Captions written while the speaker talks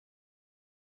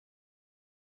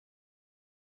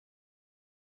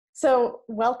So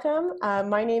welcome.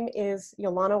 My name is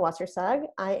Yolana Wassersag.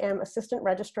 I am Assistant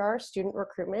Registrar, Student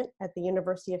Recruitment at the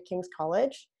University of King's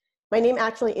College. My name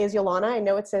actually is Yolana. I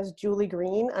know it says Julie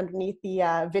Green underneath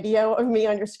the video of me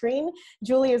on your screen.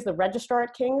 Julie is the Registrar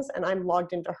at King's, and I'm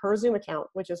logged into her Zoom account,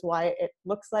 which is why it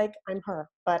looks like I'm her,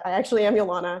 but I actually am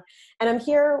Yolana. And I'm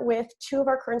here with two of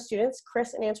our current students,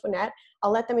 Chris and Antoinette.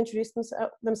 I'll let them introduce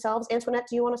themselves. Antoinette,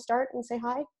 do you want to start and say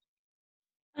hi?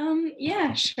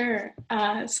 Yeah, sure.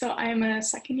 So I'm a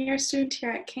second year student here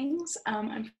at King's.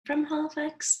 I'm from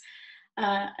Halifax.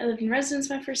 I lived in residence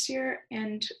my first year,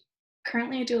 and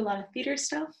currently I do a lot of theater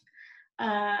stuff.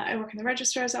 I work in the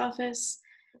Registrar's office,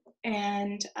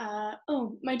 and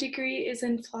my degree is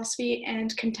in philosophy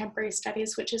and contemporary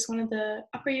studies, which is one of the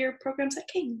upper year programs at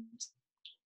King's.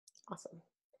 Awesome.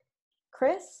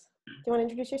 Chris, do you want to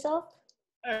introduce yourself?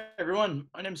 Hi everyone,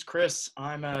 my name's Chris.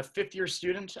 I'm a fifth year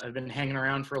student. I've been hanging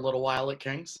around for a little while at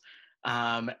King's.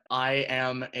 I'm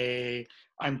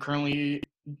currently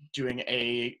doing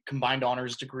a combined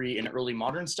honors degree in early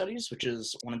modern studies, which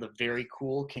is one of the very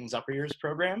cool King's upper years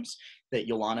programs that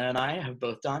Yolana and I have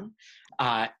both done,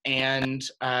 and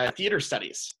theater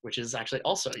studies, which is actually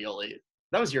also Yoli.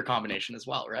 That was your combination as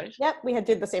well, right? Yep, we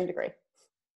did the same degree.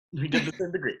 We did the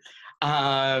same degree.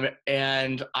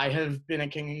 And I have been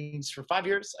at King's for 5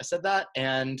 years. I said that.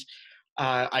 And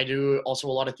I do also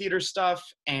a lot of theater stuff.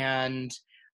 And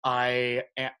I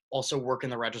also work in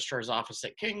the registrar's office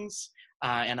at King's.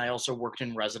 And I also worked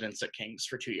in residence at King's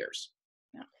for 2 years.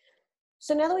 Yeah.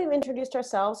 So now that we've introduced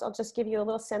ourselves, I'll just give you a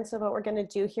little sense of what we're going to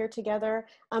do here together.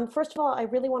 First of all, I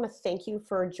really want to thank you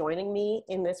for joining me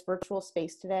in this virtual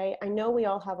space today. I know we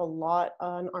all have a lot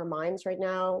on our minds right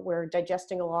now. We're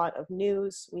digesting a lot of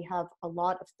news. We have a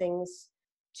lot of things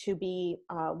to be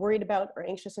worried about or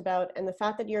anxious about. And the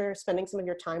fact that you're spending some of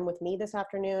your time with me this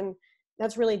afternoon,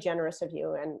 that's really generous of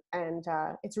you, and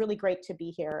it's really great to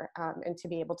be here and to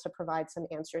be able to provide some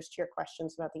answers to your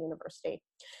questions about the university.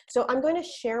 So I'm going to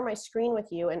share my screen with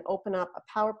you and open up a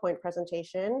PowerPoint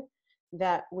presentation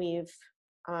that we've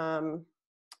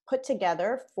put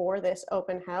together for this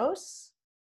open house.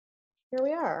 Here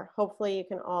we are. Hopefully you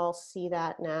can all see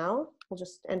that now. We'll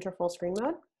just enter full screen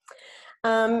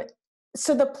mode.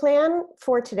 So the plan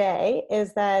for today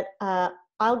is that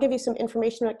I'll give you some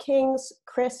information about King's.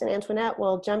 Chris and Antoinette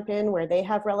will jump in where they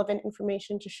have relevant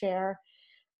information to share.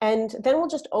 And then we'll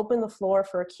just open the floor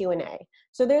for a Q&A.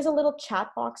 So there's a little chat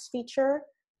box feature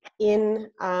in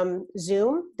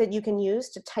Zoom that you can use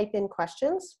to type in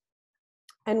questions.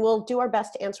 And we'll do our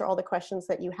best to answer all the questions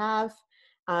that you have.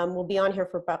 We'll be on here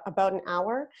for about an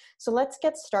hour. So let's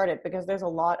get started because there's a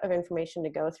lot of information to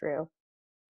go through.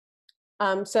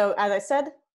 So as I said,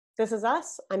 this is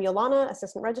us. I'm Yolana,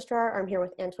 Assistant Registrar. I'm here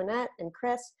with Antoinette and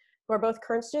Chris, who are both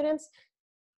current students.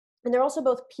 And they're also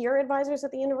both peer advisors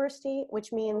at the university,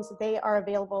 which means they are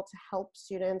available to help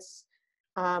students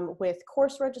with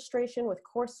course registration, with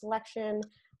course selection,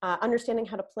 understanding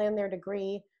how to plan their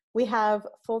degree. We have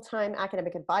full-time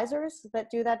academic advisors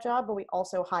that do that job, but we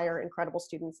also hire incredible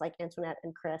students like Antoinette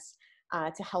and Chris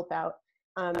to help out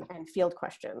and field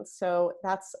questions. So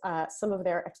that's some of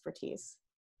their expertise.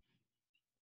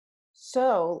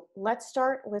 So let's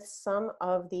start with some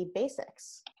of the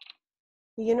basics.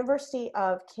 The University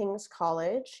of King's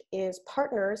College is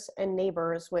partners and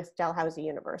neighbors with Dalhousie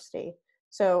University.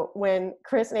 So when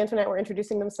Chris and Antoinette were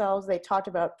introducing themselves, they talked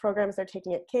about programs they're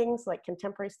taking at King's, like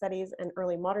contemporary studies and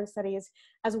early modern studies,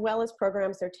 as well as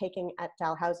programs they're taking at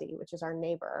Dalhousie, which is our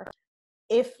neighbor.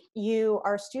 If you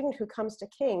are a student who comes to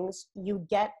King's, you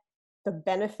get the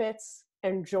benefits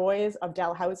and joys of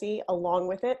Dalhousie along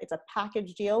with it. It's a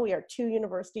package deal. We are two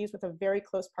universities with a very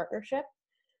close partnership.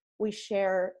 We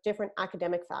share different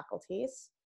academic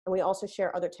faculties, and we also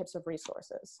share other types of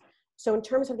resources. So in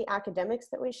terms of the academics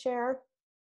that we share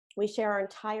our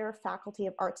entire Faculty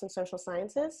of Arts and Social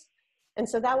Sciences. And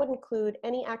so that would include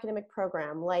any academic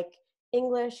program like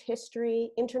English, history,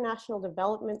 international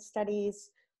development studies,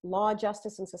 law,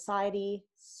 justice, and society,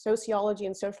 sociology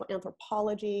and social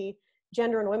anthropology,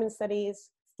 gender and women's studies,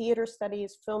 theater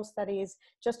studies, film studies,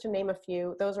 just to name a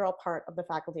few. Those are all part of the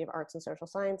Faculty of Arts and Social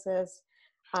Sciences.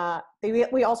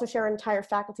 We also share an entire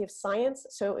Faculty of Science.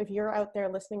 So if you're out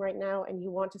there listening right now and you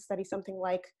want to study something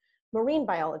like marine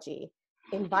biology,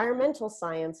 environmental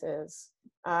sciences,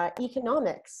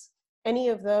 economics, any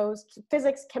of those,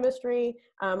 physics, chemistry,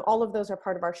 all of those are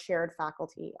part of our shared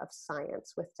Faculty of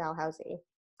Science with Dalhousie.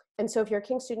 And so if you're a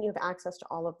King student, you have access to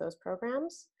all of those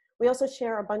programs. We also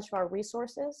share a bunch of our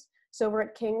resources. So over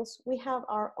at King's, we have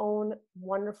our own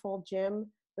wonderful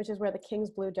gym, which is where the King's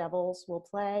Blue Devils will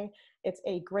play. It's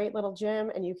a great little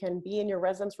gym, and you can be in your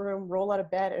residence room, roll out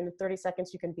of bed, and in 30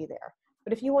 seconds you can be there.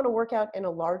 But if you want to work out in a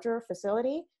larger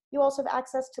facility, you also have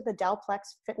access to the Dalplex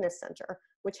Fitness Center,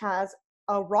 which has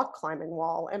a rock climbing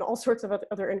wall and all sorts of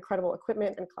other incredible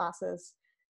equipment and classes.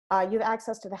 You have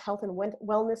access to the Health and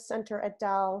Wellness Center at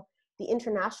Dal, the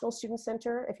International Student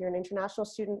Center, if you're an international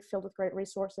student, filled with great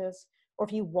resources, or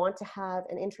if you want to have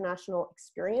an international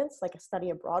experience, like a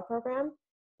study abroad program,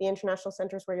 the International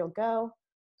Center is where you'll go.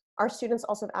 Our students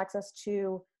also have access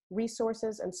to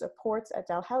resources and supports at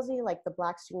Dalhousie, like the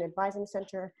Black Student Advising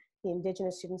Center, the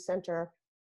Indigenous Student Center,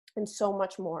 and so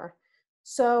much more.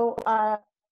 So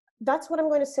that's what I'm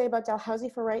going to say about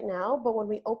Dalhousie for right now, but when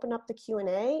we open up the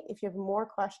Q&A, if you have more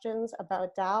questions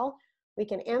about Dal, we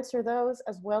can answer those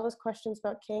as well as questions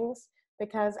about King's,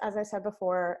 because as I said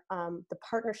before, the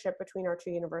partnership between our two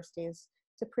universities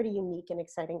is a pretty unique and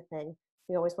exciting thing.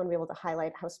 We always want to be able to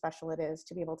highlight how special it is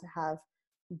to be able to have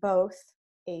both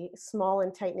a small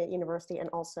and tight-knit university and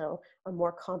also a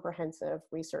more comprehensive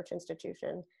research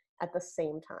institution at the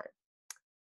same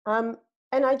time.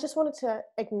 And I just wanted to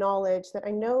acknowledge that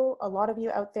I know a lot of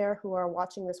you out there who are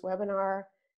watching this webinar,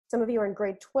 some of you are in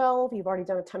grade 12, you've already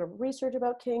done a ton of research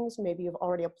about King's, maybe you've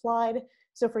already applied.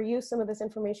 So for you, some of this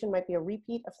information might be a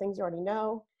repeat of things you already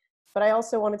know. But I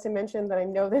also wanted to mention that I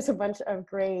know there's a bunch of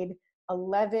grade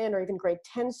 11 or even grade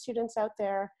 10 students out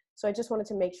there. So I just wanted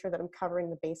to make sure that I'm covering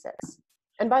the basics.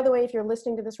 And by the way, if you're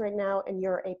listening to this right now and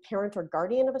you're a parent or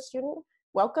guardian of a student,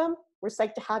 welcome. We're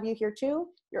psyched to have you here too.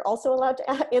 You're also allowed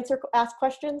to ask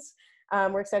questions.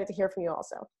 We're excited to hear from you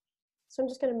also. So I'm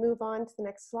just going to move on to the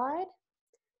next slide.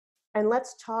 And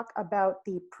let's talk about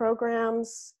the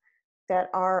programs that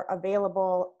are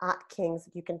available at King's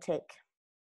that you can take.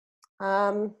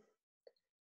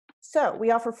 So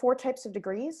we offer 4 types of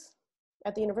degrees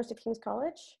at the University of King's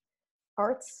College: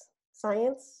 arts,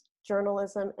 science,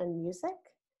 journalism, and music.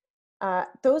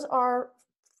 Those are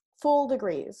full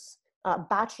degrees. A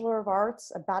Bachelor of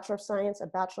Arts, a Bachelor of Science, a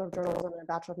Bachelor of Journalism, and a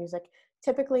Bachelor of Music.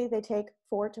 Typically, they take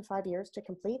 4 to 5 years to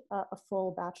complete a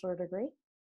full bachelor degree.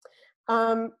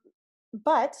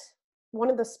 But one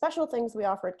of the special things we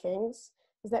offer at King's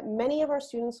is that many of our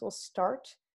students will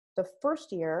start the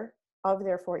first year of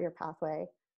their 4-year pathway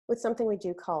with something we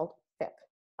do called FIP,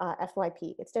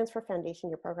 FYP. It stands for Foundation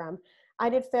Year Program. I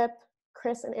did FIP,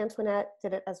 Chris and Antoinette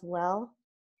did it as well.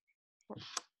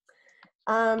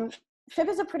 FIP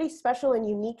is a pretty special and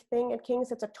unique thing at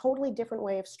King's. It's a totally different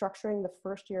way of structuring the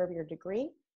first year of your degree.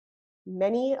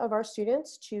 Many of our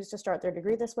students choose to start their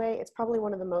degree this way. It's probably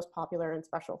one of the most popular and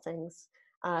special things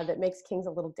that makes King's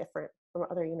a little different from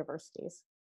other universities.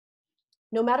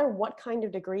 No matter what kind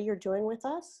of degree you're doing with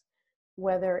us,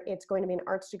 whether it's going to be an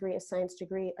arts degree, a science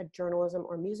degree, a journalism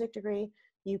or music degree,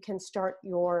 you can start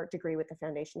your degree with the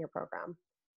Foundation Year Program.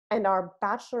 And our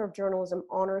Bachelor of Journalism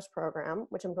Honors Program,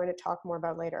 which I'm going to talk more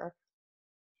about later,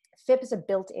 FIP is a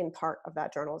built-in part of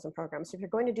that journalism program. So if you're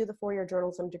going to do the 4-year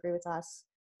journalism degree with us,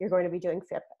 you're going to be doing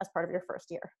FIP as part of your first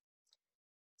year.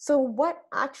 So what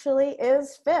actually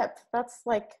is FIP? That's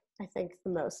like, I think,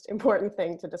 the most important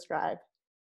thing to describe.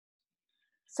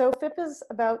 So FIP is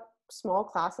about small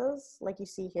classes, like you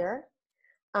see here.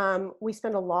 We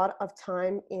spend a lot of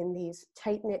time in these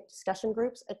tight-knit discussion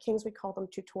groups. At King's, we call them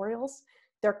tutorials.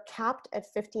 They're capped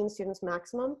at 15 students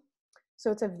maximum.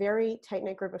 So it's a very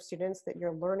tight-knit group of students that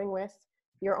you're learning with.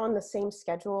 You're on the same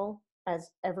schedule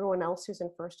as everyone else who's in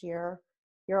first year.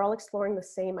 You're all exploring the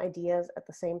same ideas at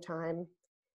the same time.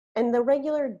 And the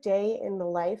regular day in the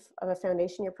life of a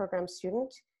Foundation Year Program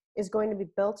student is going to be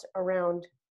built around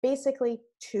basically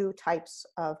 2 types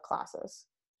of classes.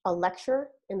 A lecture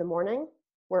in the morning,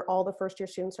 where all the first year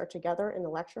students are together in the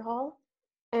lecture hall,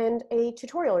 and a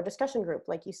tutorial or discussion group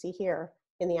like you see here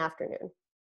in the afternoon.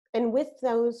 And with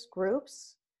those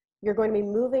groups, you're going to be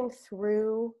moving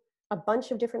through a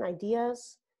bunch of different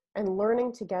ideas and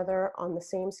learning together on the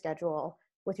same schedule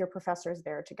with your professors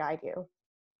there to guide you.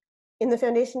 In the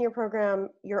Foundation Year Program,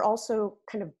 you're also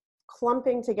kind of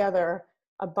clumping together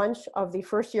a bunch of the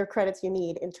first year credits you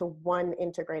need into one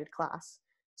integrated class.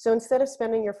 So instead of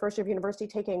spending your first year of university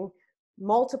taking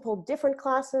multiple different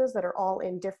classes that are all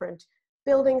in different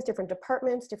buildings, different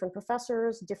departments, different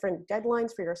professors, different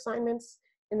deadlines for your assignments,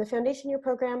 in the Foundation Year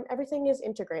Program, everything is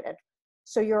integrated.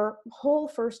 So your whole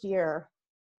first year,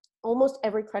 almost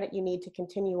every credit you need to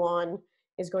continue on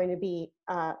is going to be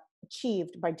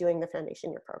achieved by doing the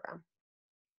Foundation Year Program.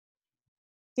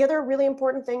 The other really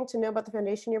important thing to know about the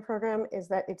Foundation Year Program is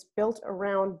that it's built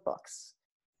around books.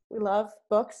 We love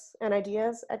books and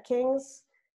ideas at King's.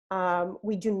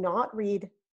 We do not read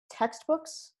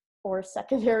textbooks or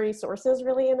secondary sources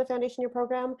really in the Foundation Year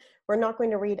Program. We're not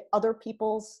going to read other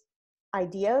people's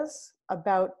ideas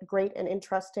about great and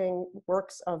interesting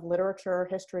works of literature,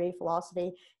 history,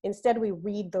 philosophy. Instead, we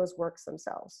read those works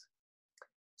themselves.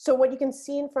 So what you can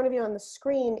see in front of you on the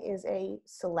screen is a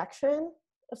selection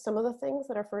of some of the things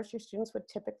that our first year students would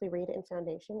typically read in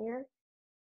foundation year.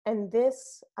 And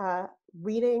this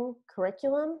reading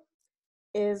curriculum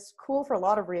is cool for a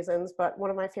lot of reasons, but one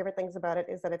of my favorite things about it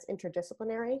is that it's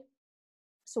interdisciplinary.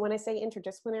 So when I say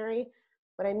interdisciplinary,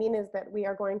 what I mean is that we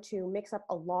are going to mix up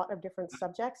a lot of different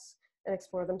subjects and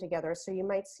explore them together. So you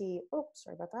might see, oh,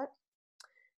 sorry about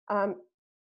that.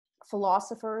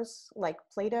 Philosophers like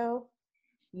Plato.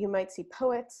 You might see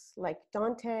poets like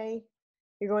Dante.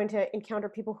 You're going to encounter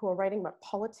people who are writing about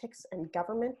politics and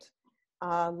government,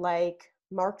 like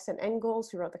Marx and Engels,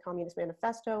 who wrote the Communist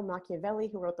Manifesto, Machiavelli,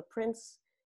 who wrote The Prince.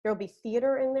 There'll be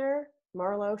theater in there,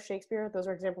 Marlowe, Shakespeare, those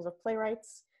are examples of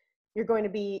playwrights. You're going to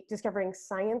be discovering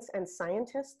science and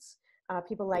scientists.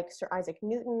 People like Sir Isaac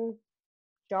Newton,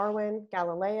 Darwin,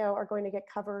 Galileo are going to get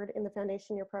covered in the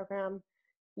foundation year program.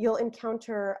 You'll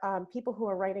encounter people who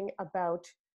are writing about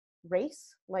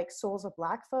race, like Souls of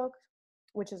Black Folk,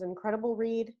 which is an incredible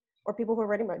read, or people who are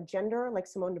writing about gender, like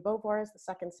Simone de Beauvoir's The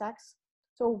Second Sex.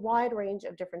 So a wide range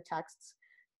of different texts.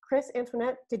 Chris,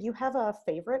 Antoinette, did you have a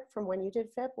favorite from when you did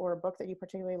FIP or a book that you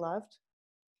particularly loved?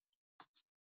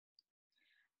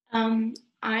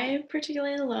 I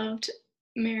particularly loved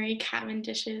Mary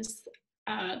Cavendish's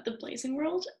The Blazing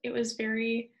World. It was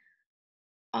very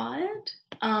odd.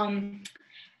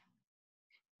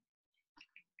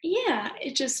 Yeah,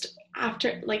 it just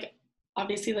after like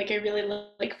obviously like I really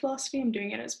like philosophy. I'm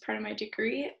doing it as part of my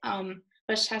degree.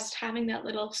 But just having that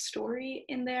little story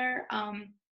in there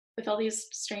with all these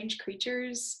strange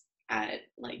creatures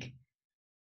like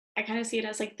I kind of see it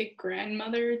as like the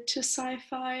grandmother to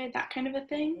sci-fi, that kind of a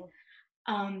thing.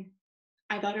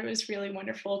 I thought it was really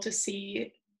wonderful to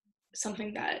see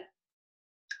something that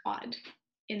odd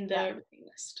in the reading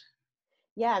list.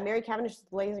 Yeah, Mary Cavendish's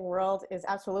Blazing World is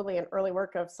absolutely an early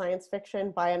work of science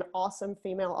fiction by an awesome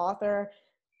female author.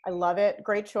 I love it.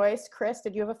 Great choice. Chris,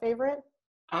 did you have a favorite?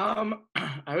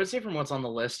 I would say from what's on the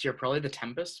list here, probably The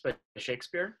Tempest by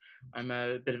Shakespeare. I'm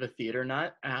a bit of a theater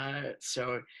nut,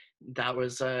 so that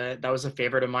was a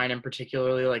favorite of mine, and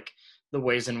particularly like the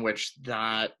ways in which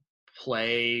that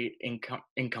play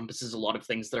encompasses a lot of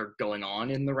things that are going on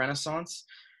in the Renaissance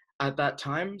at that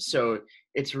time. So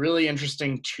it's really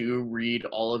interesting to read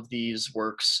all of these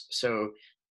works. So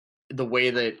the way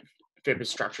that FIP is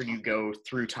structured, you go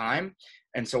through time.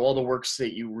 And so all the works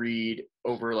that you read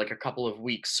over like a couple of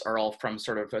weeks are all from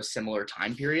sort of a similar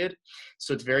time period.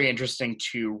 So it's very interesting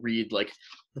to read like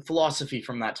the philosophy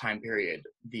from that time period,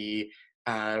 the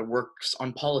works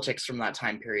on politics from that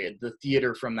time period, the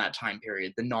theater from that time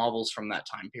period, the novels from that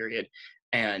time period,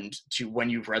 and to, when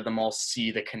you've read them all,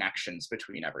 see the connections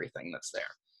between everything that's there.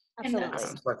 Absolutely.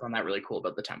 So I found that really cool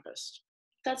about The Tempest.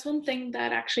 That's one thing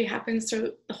that actually happens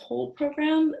through the whole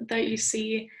program, that you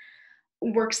see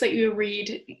works that you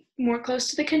read more close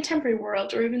to the contemporary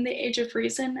world or even the Age of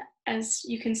Reason, as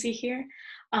you can see here.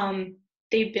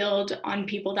 They build on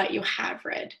people that you have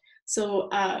read. So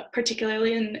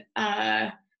particularly in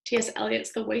T.S.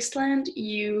 Eliot's The Wasteland,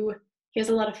 he has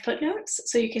a lot of footnotes,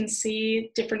 so you can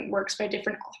see different works by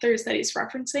different authors that he's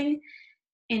referencing.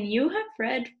 And you have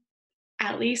read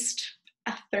at least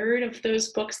a third of those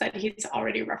books that he's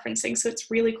already referencing. So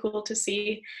it's really cool to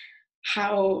see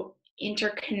how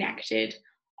interconnected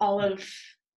all of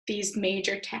these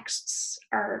major texts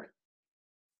are.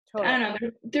 Totally. I don't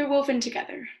know, they're woven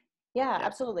together. Yeah,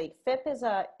 absolutely. FIP is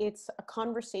it's a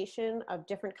conversation of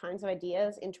different kinds of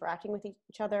ideas interacting with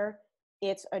each other.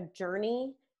 It's a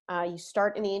journey. You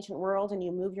start in the ancient world and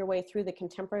you move your way through the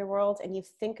contemporary world, and you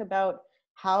think about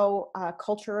how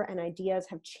culture and ideas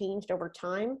have changed over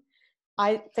time.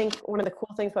 I think one of the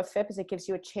cool things about FIP is it gives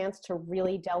you a chance to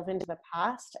really delve into the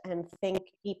past and think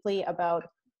deeply about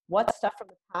what stuff from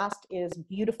the past is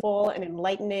beautiful and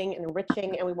enlightening and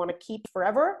enriching and we want to keep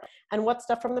forever, and what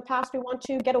stuff from the past we want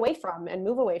to get away from and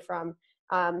move away from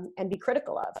and be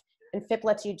critical of. And FIP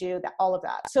lets you do all of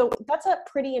that. So that's a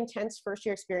pretty intense first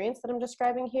year experience that I'm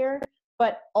describing here,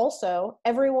 but also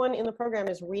everyone in the program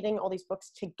is reading all these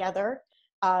books together.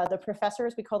 The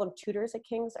professors, we call them tutors at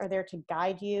King's, are there to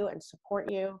guide you and support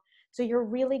you. So you're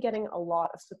really getting a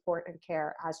lot of support and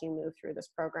care as you move through this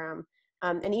program.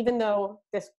 And even though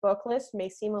this book list may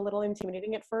seem a little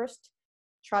intimidating at first,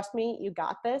 trust me, you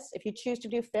got this. If you choose to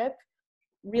do FIP,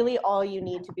 really all you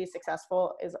need to be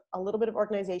successful is a little bit of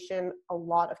organization, a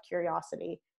lot of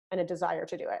curiosity, and a desire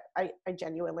to do it. I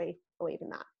genuinely believe in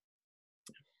that.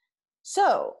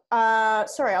 So,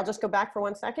 sorry, I'll just go back for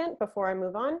 1 second before I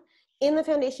move on. In the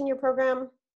foundation year program,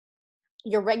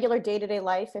 Your regular day-to-day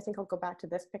life, I think I'll go back to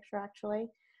this picture actually,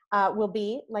 will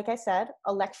be, like I said,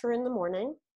 a lecture in the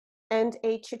morning and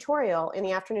a tutorial in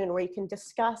the afternoon where you can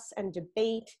discuss and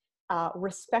debate,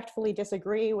 respectfully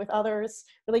disagree with others,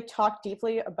 really talk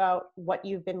deeply about what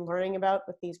you've been learning about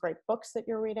with these great books that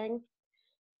you're reading.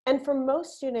 And for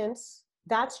most students,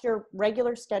 that's your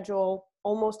regular schedule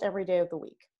almost every day of the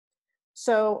week.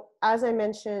 So as I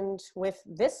mentioned with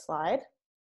this slide,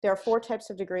 there are 4 types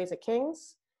of degrees at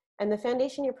King's, and the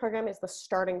foundation year program is the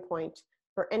starting point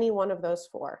for any one of those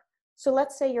 4. So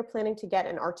let's say you're planning to get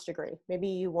an arts degree. Maybe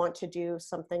you want to do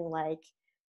something like,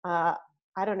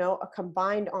 I don't know, a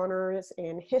combined honors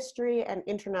in history and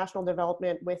international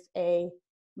development with a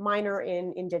minor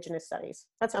in Indigenous studies.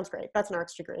 That sounds great. That's an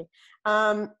arts degree.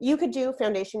 You could do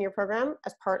foundation year program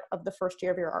as part of the first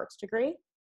year of your arts degree.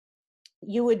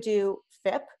 You would do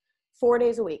FIP 4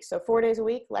 days a week. So 4 days a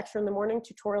week, lecture in the morning,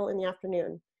 tutorial in the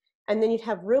afternoon. And then you'd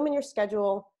have room in your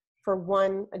schedule for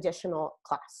 1 additional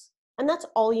class. And that's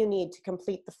all you need to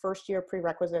complete the first year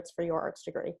prerequisites for your arts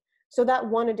degree. So that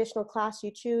 1 additional class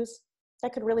you choose,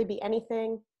 that could really be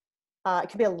anything. It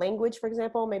could be a language, for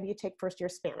example. Maybe you take first year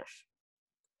Spanish.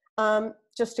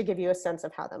 Just to give you a sense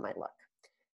of how that might look.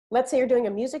 Let's say you're doing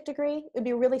a music degree, it'd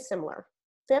be really similar.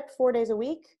 FIP 4 days a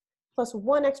week, plus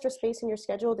 1 extra space in your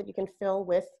schedule that you can fill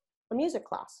with a music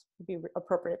class would be an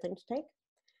appropriate thing to take.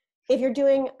 If you're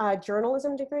doing a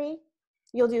journalism degree,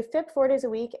 you'll do FIP 4 days a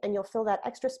week and you'll fill that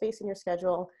extra space in your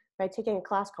schedule by taking a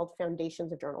class called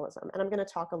Foundations of Journalism. And I'm going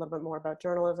to talk a little bit more about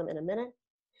journalism in a minute.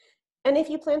 And if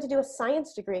you plan to do a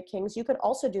science degree at King's, you could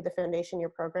also do the foundation year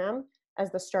program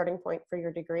as the starting point for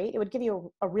your degree. It would give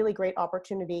you a really great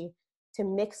opportunity to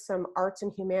mix some arts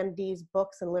and humanities,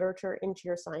 books and literature into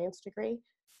your science degree.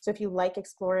 So if you like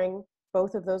exploring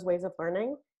both of those ways of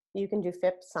learning, you can do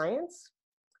FIP science.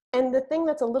 And the thing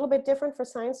that's a little bit different for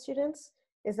science students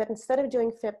is that instead of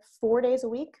doing FIP 4 days a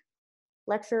week,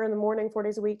 lecture in the morning, 4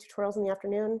 days a week, tutorials in the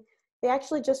afternoon, they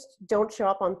actually just don't show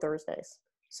up on Thursdays.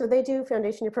 So they do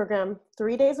foundation year program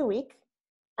 3 days a week,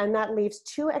 and that leaves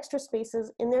 2 extra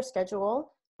spaces in their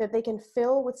schedule that they can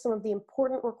fill with some of the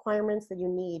important requirements that you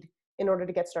need in order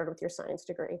to get started with your science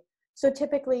degree. So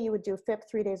typically you would do FIP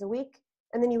 3 days a week,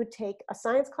 and then you would take a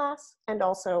science class and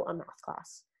also a math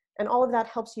class. And all of that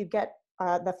helps you get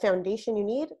the foundation you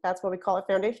need. That's what we call a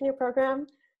foundation year program,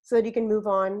 so that you can move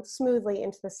on smoothly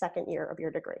into the second year of your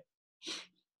degree.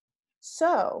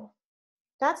 So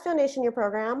that's foundation year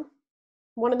program.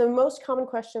 One of the most common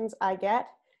questions I get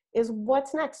is,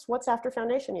 what's next? What's after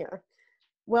foundation year?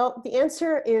 Well, the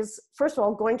answer is, first of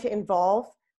all, going to involve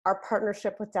our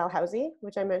partnership with Dalhousie,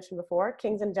 which I mentioned before.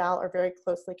 King's and Dal are very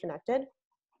closely connected.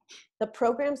 The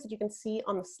programs that you can see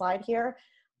on the slide here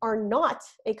are not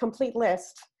a complete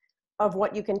list of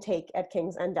what you can take at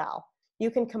King's and Dal.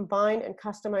 You can combine and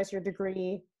customize your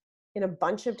degree in a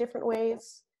bunch of different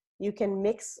ways. You can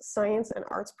mix science and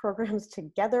arts programs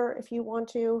together if you want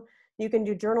to. You can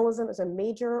do journalism as a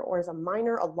major or as a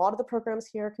minor. A lot of the programs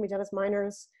here can be done as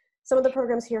minors. Some of the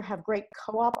programs here have great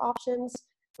co-op options,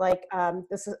 like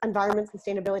this is Environment,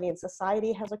 Sustainability, and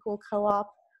Society has a cool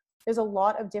co-op. There's a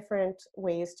lot of different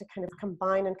ways to kind of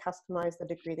combine and customize the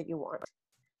degree that you want.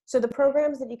 So the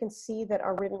programs that you can see that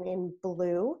are written in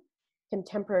blue: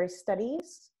 Contemporary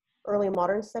Studies, Early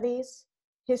Modern Studies,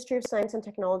 History of Science and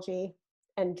Technology,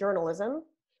 and Journalism.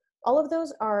 All of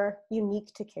those are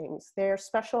unique to King's. They're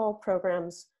special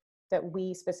programs that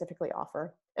we specifically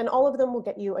offer. And all of them will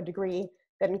get you a degree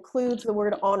that includes the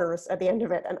word honors at the end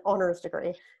of it, an honors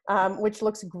degree, which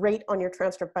looks great on your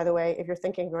transcript, by the way, if you're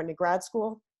thinking of going to grad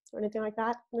school or anything like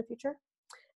that in the future.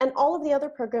 And all of the other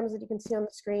programs that you can see on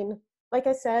the screen, like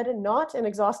I said, not an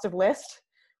exhaustive list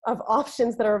of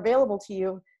options that are available to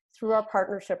you through our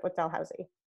partnership with Dalhousie.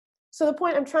 So the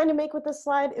point I'm trying to make with this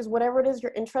slide is, whatever it is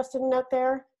you're interested in out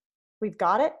there, we've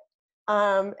got it.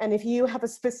 And if you have a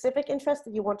specific interest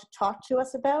that you want to talk to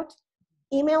us about,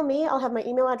 email me. I'll have my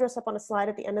email address up on a slide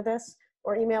at the end of this,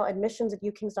 or email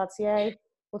admissions@ukings.ca.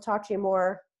 We'll talk to you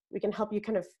more. We can help you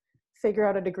kind of figure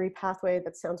out a degree pathway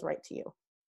that sounds right to you.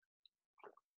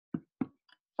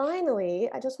 Finally,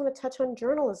 I just want to touch on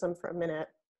journalism for a minute.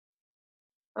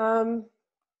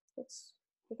 Let's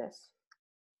do this.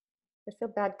 I feel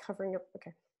bad covering up.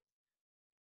 Okay.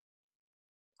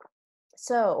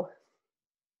 So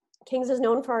King's is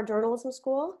known for our journalism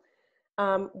school.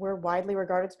 We're widely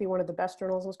regarded to be one of the best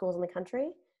journalism schools in the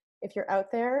country. If you're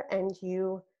out there and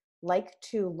you like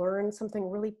to learn something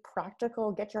really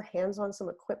practical, get your hands on some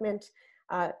equipment,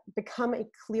 become a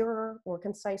clearer, more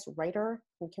concise writer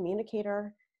and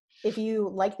communicator. If you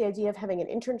like the idea of having an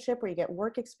internship where you get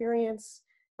work experience,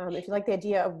 if you like the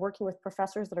idea of working with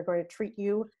professors that are going to treat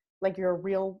you like you're a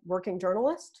real working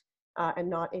journalist and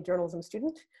not a journalism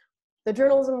student. The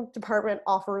journalism department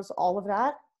offers all of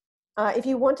that. If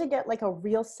you want to get like a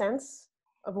real sense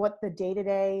of what the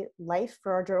day-to-day life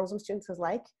for our journalism students is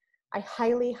like, I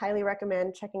highly, highly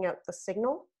recommend checking out the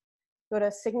Signal. Go to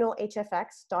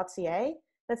signalhfx.ca.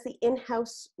 That's the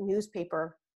in-house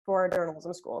newspaper for our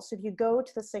journalism school. So if you go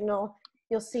to the Signal,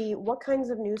 you'll see what kinds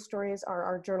of news stories are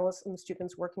our journalism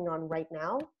students working on right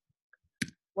now.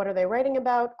 What are they writing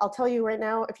about? I'll tell you right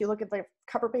now, if you look at the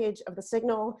cover page of the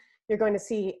Signal, you're going to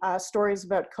see stories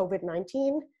about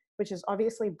COVID-19, which is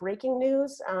obviously breaking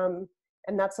news.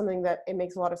 And that's something that it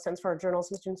makes a lot of sense for our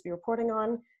journalism students to be reporting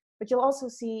on. But you'll also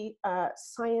see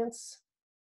science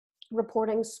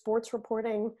reporting, sports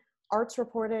reporting, arts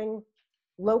reporting,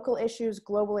 local issues,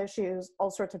 global issues, all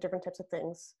sorts of different types of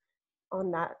things on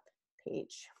that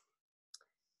page.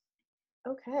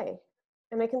 Okay,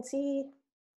 and I can see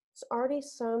there's already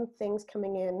some things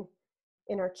coming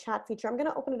in our chat feature. I'm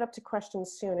gonna open it up to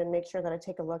questions soon and make sure that I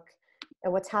take a look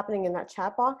at what's happening in that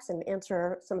chat box and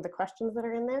answer some of the questions that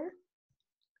are in there.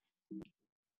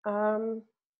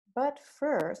 But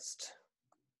first,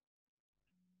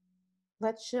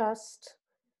 let's just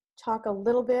talk a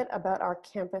little bit about our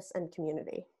campus and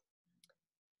community.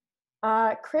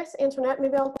 Chris, Antoinette,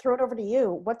 maybe I'll throw it over to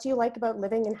you. What do you like about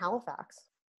living in Halifax?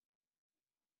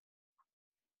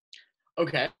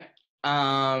 Okay.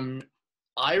 I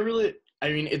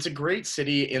mean, it's a great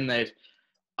city in that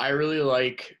I really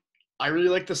like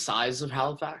the size of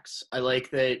Halifax. I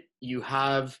like that you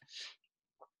have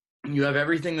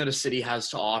everything that a city has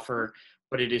to offer,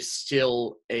 but it is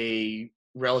still a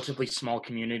relatively small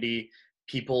community.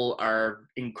 People are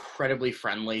incredibly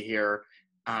friendly here.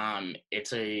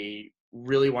 It's a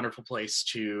really wonderful place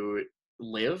to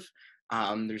live.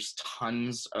 There's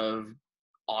tons of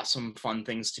awesome, fun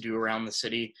things to do around the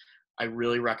city. I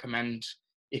really recommend,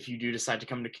 if you do decide to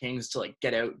come to Kings, to like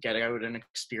get out and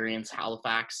experience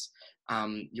Halifax.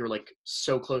 You're like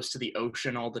so close to the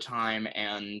ocean all the time,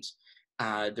 and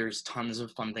there's tons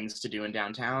of fun things to do in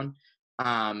downtown.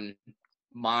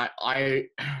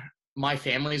 My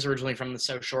family is originally from the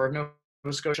South Shore of Nova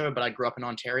Scotia, but I grew up in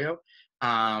Ontario,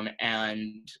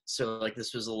 and so like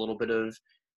this was a little bit of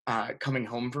coming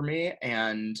home for me,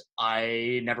 and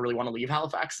I never really want to leave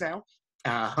Halifax now.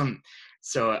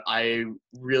 So I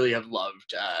really have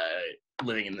loved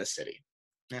living in this city.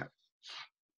 Yeah.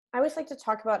 I always like to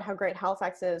talk about how great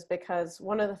Halifax is, because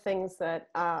one of the things that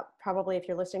probably if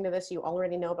you're listening to this, you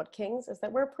already know about Kings is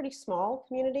that we're a pretty small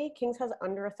community. Kings has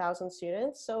under 1,000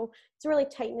 students, so it's a really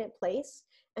tight-knit place.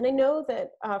 And I know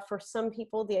that for some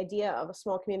people, the idea of a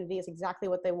small community is exactly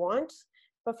what they want.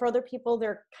 But for other people,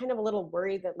 they're kind of a little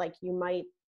worried that like you might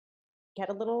get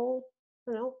a little,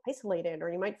 I don't know, isolated, or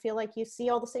you might feel like you see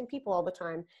all the same people all the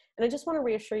time. And I just want to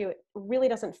reassure you, it really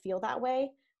doesn't feel that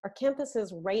way. Our campus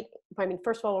is right, I mean,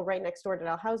 first of all, we're right next door to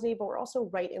Dalhousie, but we're also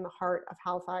right in the heart of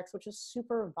Halifax, which is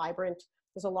super vibrant.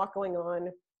 There's a lot going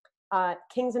on.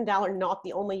 Kings and Dal are not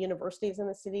the only universities in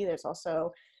the city. There's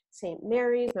also St.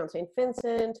 Mary's, Mount St.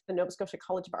 Vincent, the Nova Scotia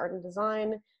College of Art and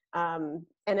Design,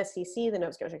 NSCC, the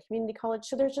Nova Scotia Community College.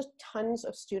 So there's just tons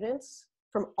of students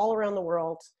from all around the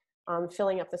world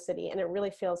filling up the city. And it really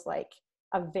feels like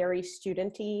a very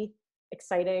studenty,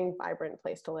 exciting, vibrant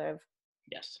place to live.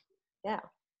 Yes. Yeah.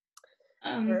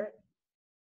 Go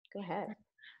ahead.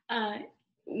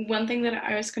 One thing that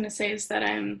I was going to say is that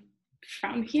I'm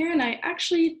from here, and I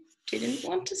actually didn't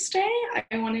want to stay.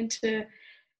 I wanted to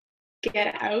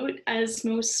get out, as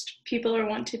most people are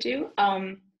wont to do.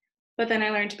 But then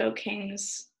I learned about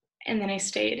Kings, and then I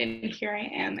stayed, and here I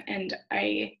am, and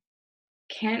I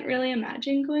can't really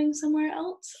imagine going somewhere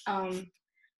else.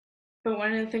 But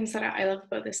one of the things that I love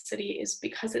about this city is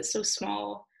because it's so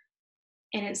small,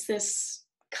 and it's this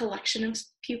collection of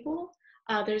people.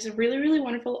 There's a really, really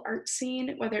wonderful art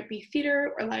scene, whether it be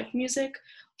theater or live music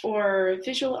or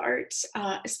visual arts,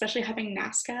 especially having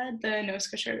NASCAD, the Nova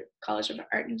Scotia College of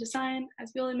Art and Design,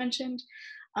 as Viola mentioned.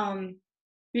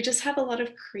 We just have a lot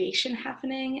of creation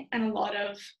happening and a lot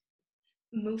of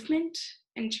movement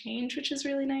and change, which is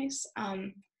really nice.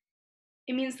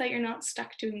 It means that you're not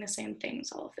stuck doing the same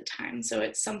things all of the time. So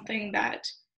it's something that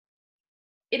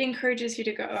it encourages you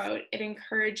to go out. It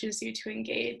encourages you to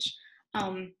engage.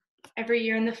 Every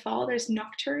year in the fall, there's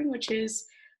Nocturne, which is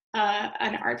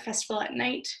an art festival at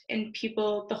night, and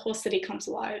people, the whole city comes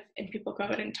alive, and people go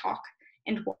out and talk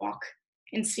and walk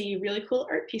and see really cool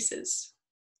art pieces.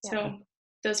 Yeah. So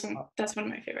that's one of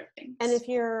my favorite things. And if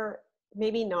you're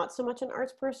maybe not so much an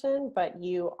arts person, but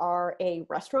you are a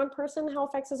restaurant person,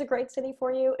 Halifax is a great city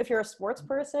for you. If you're a sports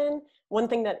person, one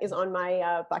thing that is on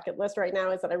my bucket list right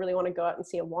now is that I really want to go out and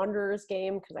see a Wanderers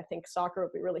game, because I think soccer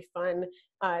would be really fun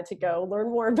to go learn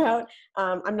more about.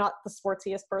 I'm not the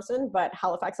sportsiest person, but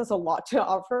Halifax has a lot to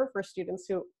offer for students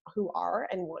who are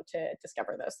and want to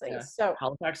discover those things. Yeah. So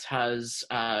Halifax has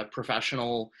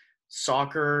professional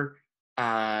soccer,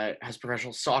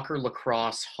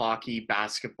 lacrosse, hockey,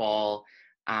 basketball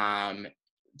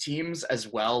teams as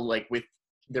well. Like, with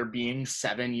there being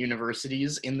 7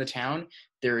 universities in the town,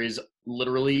 there is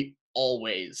literally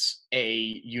always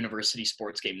a university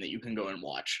sports game that you can go and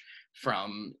watch,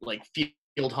 from like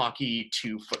field hockey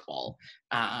to football.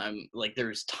 Like,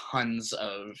 there's tons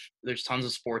of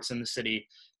sports in the city.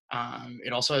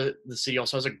 The city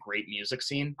also has a great music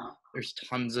scene. There's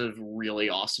tons of really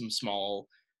awesome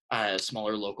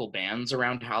smaller local bands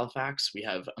around Halifax. We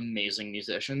have amazing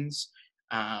musicians.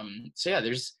 So yeah,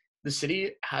 the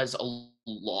city has a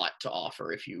lot to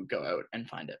offer if you go out and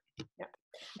find it. yeah.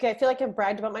 Okay, I feel like I've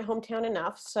bragged about my hometown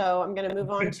enough, so I'm going to move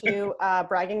on to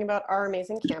bragging about our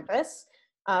amazing campus,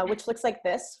 which looks like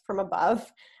this from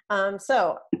above.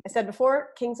 So I said before,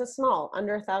 King's is small,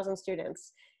 under 1,000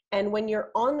 students. And when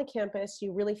you're on the campus,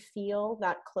 you really feel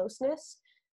that closeness.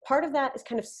 Part of that is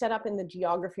kind of set up in the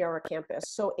geography of our campus.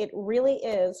 So it really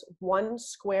is one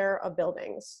square of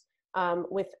buildings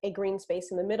with a green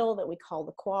space in the middle that we call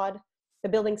the quad. The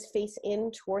buildings face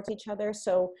in towards each other.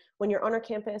 So when you're on our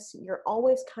campus, you're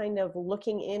always kind of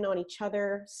looking in on each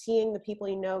other, seeing the people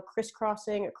you know,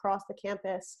 crisscrossing across the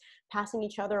campus, passing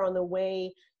each other on the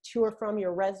way to or from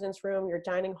your residence room, your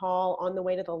dining hall, on the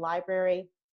way to the library.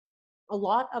 A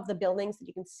lot of the buildings that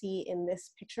you can see in this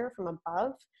picture from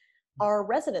above are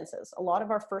residences. A lot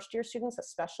of our first year students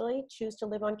especially choose to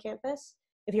live on campus.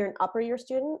 If you're an upper year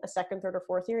student, a second, third, or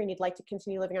fourth year, and you'd like to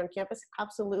continue living on campus,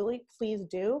 absolutely, please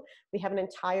do. We have an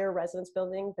entire residence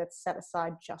building that's set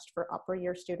aside just for upper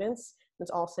year students.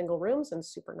 It's all single rooms and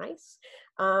super nice.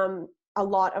 A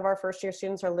lot of our first year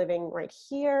students are living right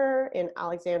here in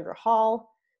Alexandra Hall,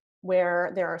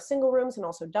 where there are single rooms and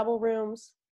also double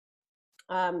rooms.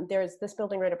 There's this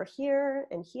building right over here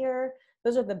and here.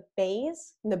 Those are the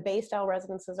bays, and the bay style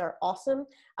residences are awesome.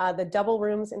 The double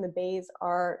rooms in the bays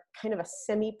are kind of a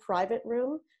semi-private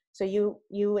room. So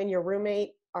you and your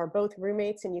roommate are both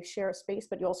roommates and you share a space,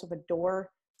 but you also have a door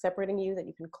separating you that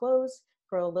you can close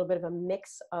for a little bit of a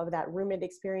mix of that roommate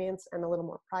experience and a little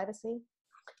more privacy.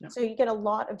 Yeah. So you get a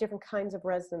lot of different kinds of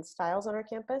residence styles on our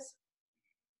campus.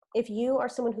 If you are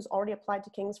someone who's already applied to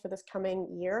King's for this coming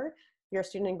year, you're a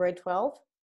student in grade 12,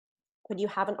 but you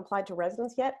haven't applied to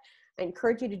residence yet, I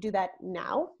encourage you to do that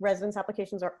now. Residence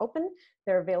applications are open.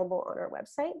 They're available on our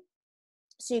website.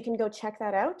 So you can go check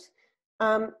that out.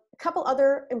 A couple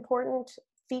other important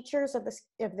features of this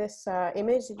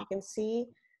image that you can see.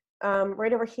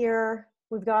 Right over here,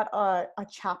 we've got a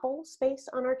chapel space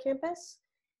on our campus.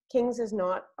 King's is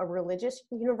not a religious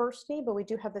university, but we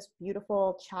do have this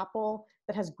beautiful chapel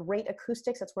that has great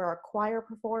acoustics. That's where our choir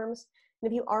performs.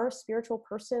 And if you are a spiritual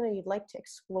person and you'd like to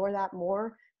explore that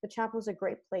more, the chapel is a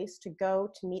great place to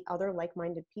go to meet other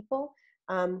like-minded people.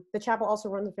 The chapel also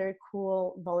runs very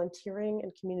cool volunteering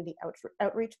and community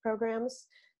outreach programs.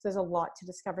 So there's a lot to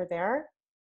discover there.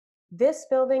 This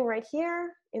building right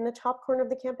here in the top corner of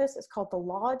the campus is called the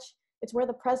Lodge. It's where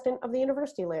the president of the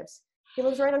university lives. He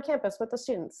lives right on campus with the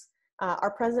students.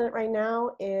 Our president right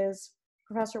now is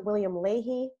Professor William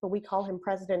Leahy, but we call him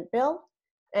President Bill.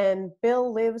 And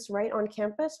Bill lives right on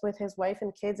campus with his wife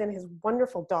and kids and his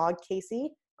wonderful dog,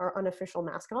 Casey, our unofficial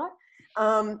mascot.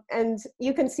 And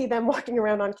you can see them walking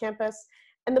around on campus.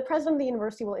 And the president of the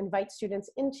university will invite students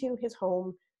into his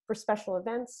home for special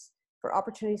events, for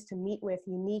opportunities to meet with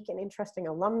unique and interesting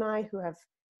alumni who have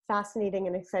fascinating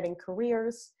and exciting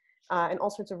careers, and all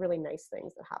sorts of really nice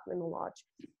things that happen in the Lodge.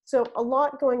 So a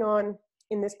lot going on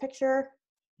in this picture,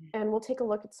 and we'll take a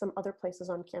look at some other places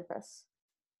on campus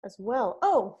as well.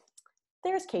 Oh,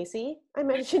 there's Casey. I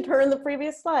mentioned her in the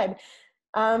previous slide.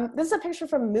 This is a picture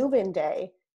from move-in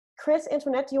day. Chris,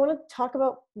 Antoinette, do you want to talk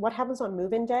about what happens on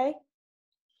move-in day?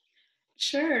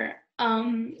 Sure.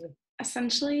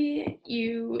 Essentially,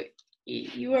 you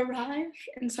arrive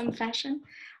in some fashion.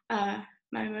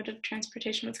 My mode of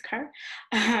transportation was a car,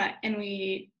 and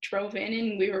we drove in,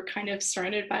 and we were kind of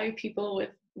surrounded by people with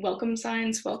welcome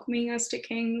signs welcoming us to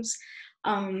King's.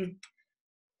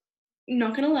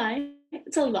 Not gonna lie,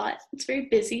 it's a lot. It's very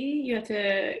busy. You have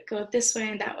to go this way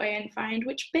and that way and find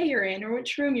which bay you're in or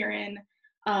which room you're in,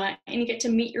 and you get to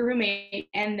meet your roommate,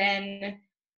 and then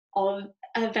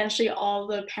eventually all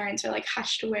the parents are like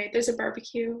hushed away. There's a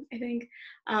barbecue, I think.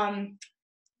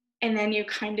 and then you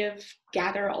kind of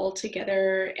gather all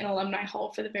together in Alumni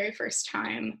Hall for the very first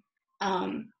time.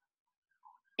 And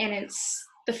it's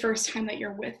the first time that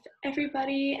you're with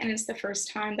everybody, and it's the first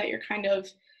time that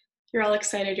you're all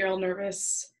excited, you're all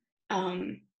nervous.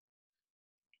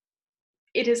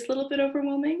 It is a little bit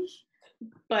overwhelming,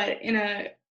 but in a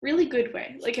really good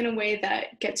way, like in a way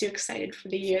that gets you excited for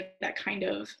the year, that kind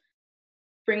of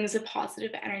brings a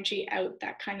positive energy out,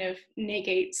 that kind of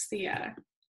negates the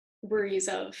worries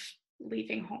of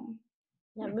leaving home.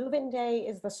 Yeah, move-in day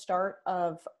is the start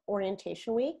of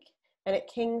orientation week. And at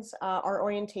King's, our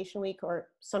orientation week, or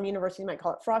some universities might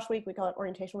call it Frosh Week, we call it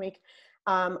orientation week.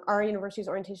 Our university's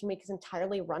orientation week is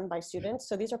entirely run by students.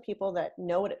 So these are people that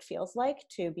know what it feels like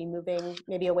to be moving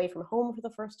maybe away from home for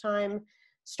the first time,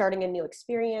 starting a new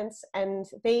experience. And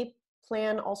they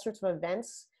plan all sorts of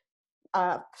events,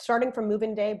 starting from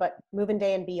move-in day, but move-in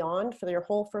day and beyond for your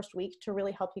whole first week to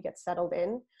really help you get settled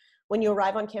in. When you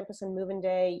arrive on campus on move-in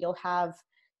day, you'll have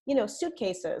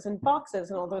suitcases and boxes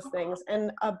and all those things.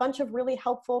 And a bunch of really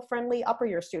helpful, friendly upper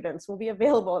year students will be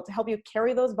available to help you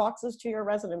carry those boxes to your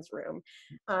residence room.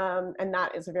 And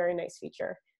that is a very nice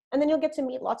feature. And then you'll get to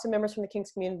meet lots of members from the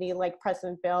King's community, like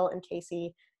President Bill and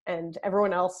Casey, and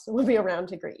everyone else will be around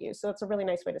to greet you. So that's a really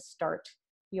nice way to start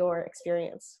your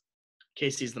experience.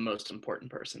 Casey's the most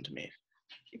important person to me.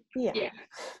 Yeah.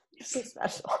 She's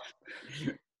special.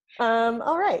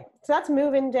 All right, so that's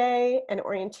move-in day and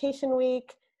orientation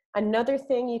week. Another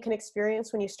thing you can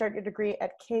experience when you start your degree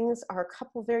at King's are a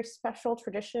couple very special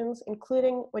traditions,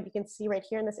 including what you can see right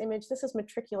here in this image. This is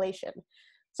matriculation.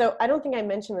 So I don't think I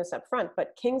mentioned this up front,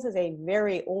 but King's is a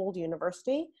very old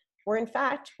university. We're in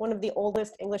fact one of the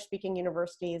oldest English-speaking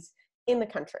universities in the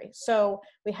country. So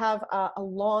we have a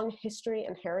long history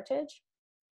and heritage.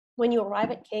 When you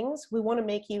arrive at King's, we want to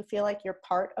make you feel like you're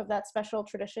part of that special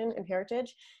tradition and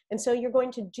heritage. And so you're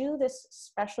going to do this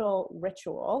special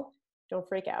ritual. Don't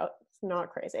freak out, it's not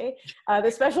crazy. The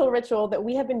special ritual that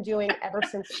we have been doing ever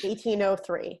since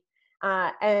 1803.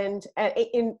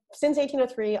 Since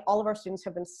 1803, all of our students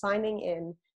have been signing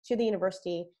in to the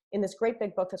university in this great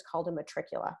big book that's called a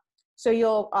matricula. So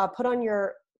you'll put on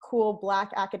your cool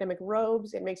black academic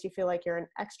robes. It makes you feel like you're an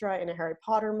extra in a Harry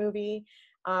Potter movie.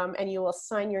 And you will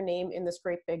sign your name in this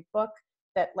great big book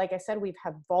that, like I said, we've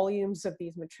had volumes of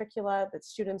these matricula that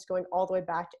students going all the way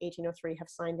back to 1803 have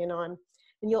signed in on.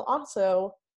 And you'll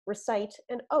also recite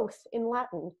an oath in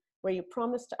Latin where you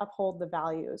promise to uphold the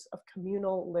values of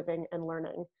communal living and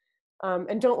learning.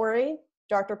 And don't worry,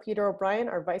 Dr. Peter O'Brien,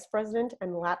 our vice president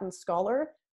and Latin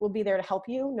scholar, will be there to help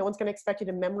you. No one's going to expect you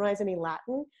to memorize any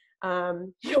Latin.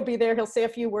 He'll be there, he'll say a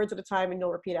few words at a time and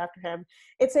you'll repeat after him.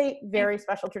 It's a very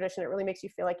special tradition. It really makes you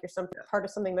feel like you're part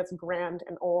of something that's grand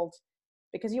and old,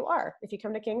 because you are. If you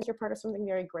come to King's, you're part of something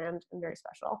very grand and very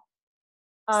special.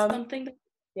 Something that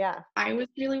yeah, I was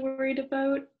really worried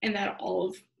about, and that all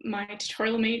of my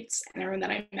tutorial mates and everyone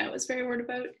that I met was very worried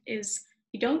about, is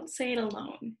you don't say it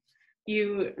alone.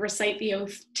 You recite the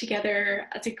oath together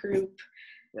as a group.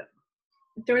 Yeah.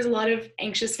 There was a lot of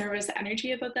anxious, nervous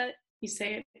energy about that. You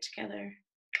say it together.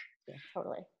 Yeah,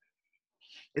 totally.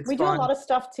 We do a lot of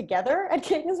stuff together at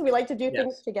King's. We like to do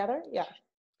things together.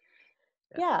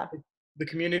 Yeah. The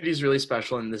community is really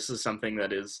special, and this is something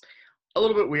that is a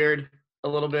little bit weird, a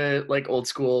little bit like old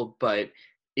school, but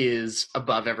is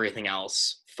above everything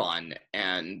else fun.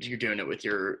 And you're doing it with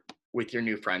your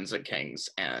new friends at King's,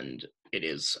 and it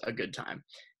is a good time.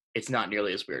 It's not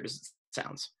nearly as weird as it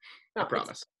sounds. I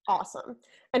promise. Awesome.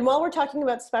 And while we're talking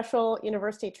about special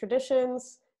university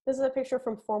traditions, this is a picture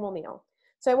from Formal Meal.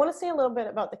 So I want to say a little bit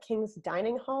about the King's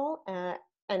Dining Hall,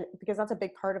 and because that's a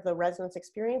big part of the residence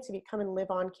experience. If you come and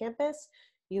live on campus,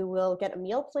 you will get a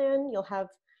meal plan. You'll have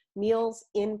meals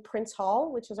in Prince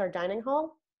Hall, which is our dining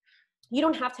hall. You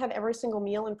don't have to have every single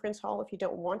meal in Prince Hall if you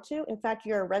don't want to. In fact,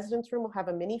 your residence room will have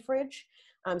a mini fridge,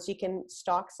 so you can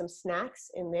stock some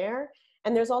snacks in there.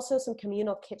 And there's also some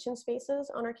communal kitchen spaces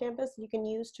on our campus that you can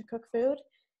use to cook food.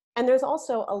 And there's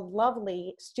also a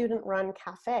lovely student-run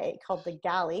cafe called The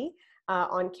Galley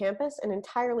on campus, an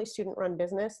entirely student-run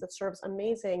business that serves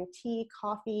amazing tea,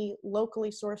 coffee, locally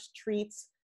sourced treats,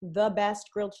 the best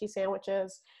grilled cheese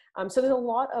sandwiches. So there's a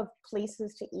lot of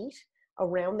places to eat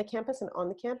around the campus and on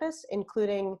the campus,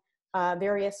 including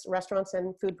various restaurants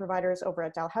and food providers over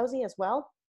at Dalhousie as well.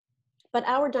 But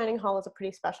our dining hall is a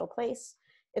pretty special place.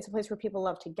 It's a place where people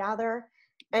love to gather.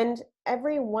 And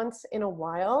every once in a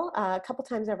while, a couple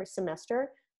times every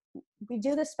semester, we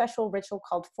do this special ritual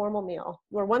called Formal Meal,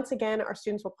 where once again, our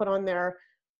students will put on their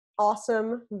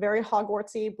awesome, very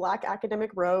Hogwartsy black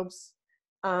academic robes,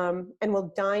 and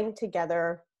we'll dine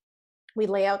together. We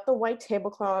lay out the white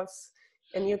tablecloths.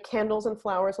 and you have candles and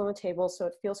flowers on the table, so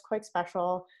it feels quite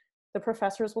special. The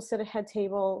professors will sit at head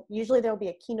table. Usually there'll be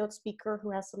a keynote speaker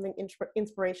who has something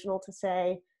inspirational to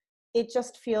say. It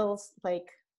just feels like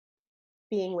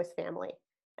being with family,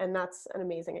 and that's an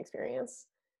amazing experience.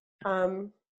 Do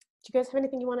you guys have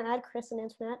anything you want to add, Chris and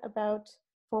Antoinette, about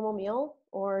formal meal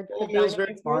or the Formal meal is dining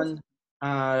very experience?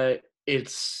 fun.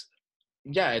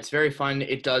 It's very fun.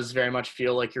 It does very much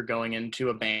feel like you're going into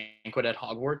a banquet at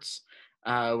Hogwarts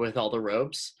with all the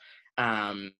robes.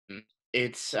 Um,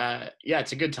 it's a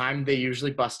good time. They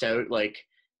usually bust out like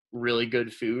really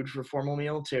good food for formal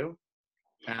meal too.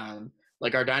 Um,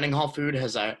 like our dining hall food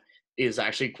is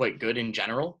actually quite good in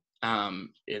general.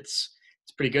 It's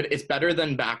pretty good. It's better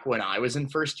than back when I was in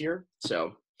first year.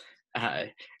 So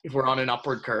if we're on an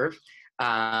upward curve,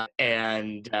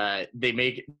 and they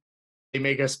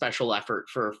make a special effort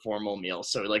for a formal meal.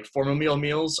 So like formal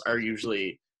meals are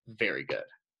usually very good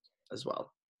as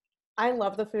well. I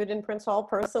love the food in Prince Hall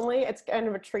personally. It's kind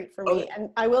of a treat for Oh, me. And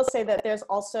I will say that there's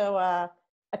also a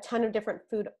ton of different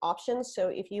food options. So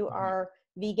if you are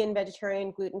vegan,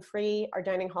 vegetarian, gluten-free, our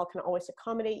dining hall can always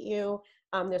accommodate you.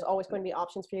 There's always going to be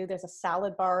options for you. There's a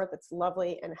salad bar that's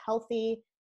lovely and healthy.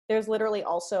 There's literally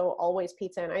also always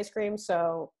pizza and ice cream.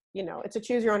 So, you know, it's a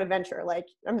choose your own adventure. Like,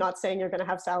 I'm not saying you're going to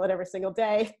have salad every single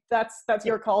day. That's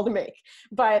your call to make.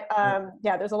 But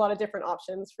yeah, there's a lot of different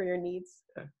options for your needs.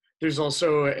 there's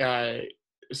also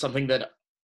something that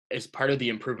is part of the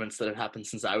improvements that have happened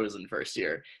since I was in first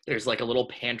year. There's like a little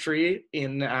pantry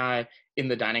in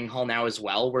the dining hall now as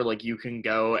well, where like you can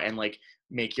go and like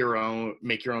make your own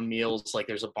meals. Like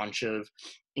there's a bunch of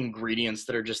ingredients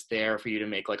that are just there for you to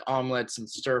make, like omelets and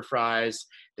stir fries.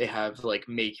 They have like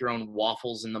make your own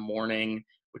waffles in the morning,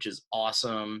 which is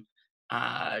awesome.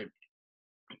 Uh,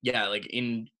 yeah, like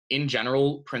in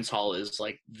general, Prince Hall is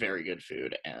like very good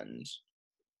food and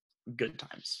good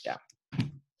times. Yeah.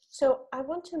 So I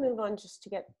want to move on just to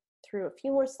get through a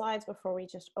few more slides before we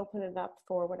just open it up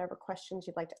for whatever questions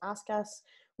you'd like to ask us.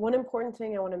 One important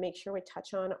thing I want to make sure we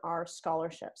touch on are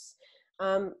scholarships.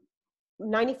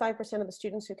 95% of the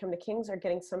students who come to King's are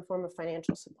getting some form of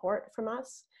financial support from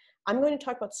us. I'm going to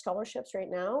talk about scholarships right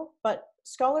now, but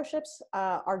scholarships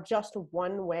are just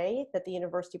one way that the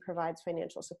university provides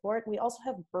financial support. We also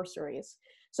have bursaries.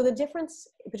 So the difference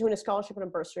between a scholarship and a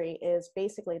bursary is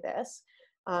basically this.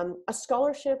 A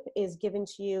scholarship is given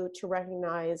to you to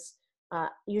recognize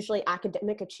usually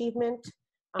academic achievement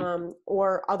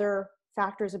or other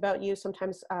factors about you.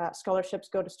 Sometimes scholarships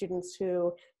go to students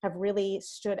who have really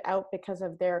stood out because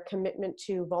of their commitment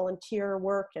to volunteer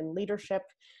work and leadership.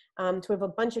 So we have a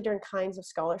bunch of different kinds of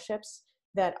scholarships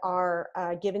that are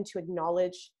given to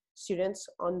acknowledge students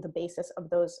on the basis of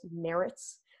those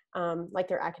merits, like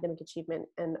their academic achievement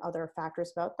and other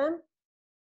factors about them.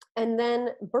 And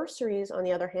then bursaries, on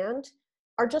the other hand,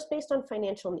 are just based on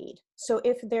financial need. So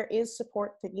if there is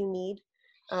support that you need,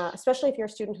 especially if you're a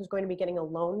student who's going to be getting a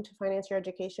loan to finance your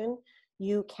education,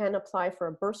 you can apply for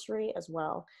a bursary as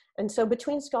well. And so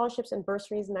between scholarships and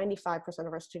bursaries, 95%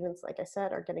 of our students, like I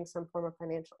said, are getting some form of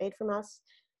financial aid from us.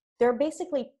 There are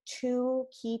basically two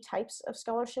key types of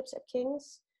scholarships at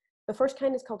King's. The first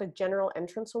kind is called a general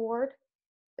entrance award.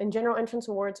 And general entrance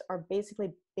awards are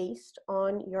basically based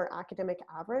on your academic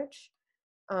average.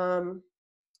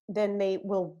 Then they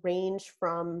will range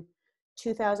from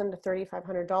 $2,000 to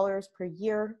 $3,500 per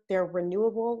year. They're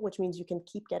renewable, which means you can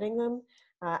keep getting them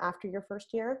after your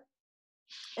first year.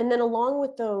 And then along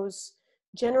with those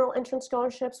general entrance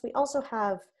scholarships, we also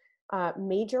have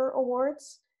major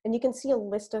awards. And you can see a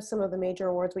list of some of the major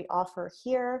awards we offer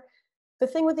here. The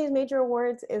thing with these major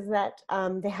awards is that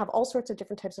they have all sorts of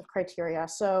different types of criteria.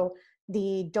 So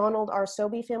the Donald R.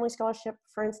 Sobey Family Scholarship,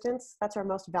 for instance, that's our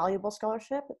most valuable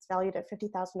scholarship. It's valued at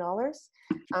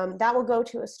 $50,000. That will go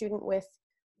to a student with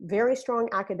very strong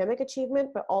academic achievement,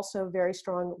 but also very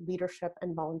strong leadership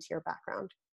and volunteer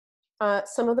background.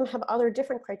 Some of them have other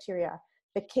different criteria.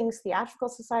 The King's Theatrical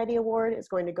Society Award is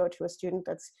going to go to a student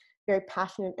that's very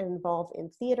passionate and involved in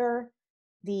theater.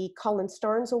 The Colin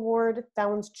Starnes Award, that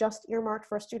one's just earmarked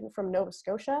for a student from Nova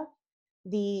Scotia.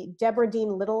 The Deborah Dean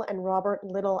Little and Robert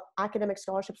Little Academic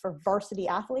Scholarships for Varsity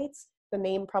Athletes. The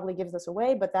name probably gives this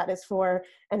away, but that is for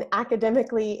an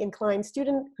academically inclined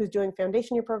student who's doing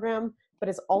foundation year program, but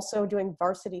is also doing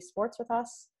varsity sports with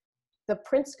us. The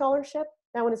Prince Scholarship,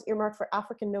 that one is earmarked for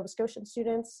African Nova Scotian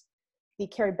students. The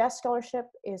Carrie Best Scholarship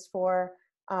is for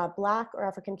Black or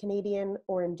African Canadian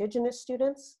or Indigenous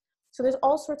students. So there's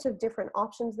all sorts of different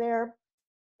options there.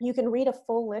 You can read a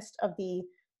full list of the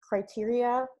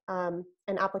criteria and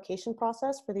application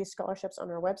process for these scholarships on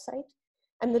our website.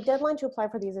 And the deadline to apply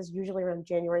for these is usually around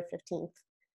January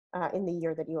 15th in the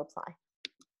year that you apply.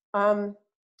 Um,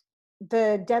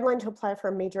 the deadline to apply for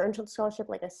a major entrance scholarship,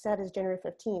 like I said, is January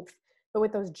 15th. But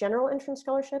with those general entrance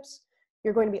scholarships,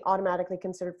 you're going to be automatically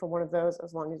considered for one of those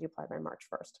as long as you apply by March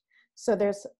 1st. So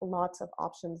there's lots of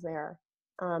options there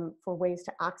for ways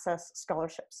to access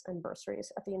scholarships and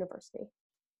bursaries at the university.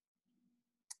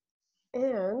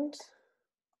 And,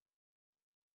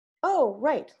 oh,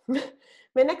 right.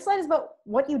 My next slide is about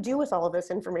what you do with all of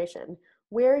this information,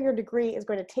 where your degree is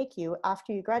going to take you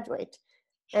after you graduate.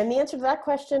 And the answer to that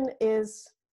question is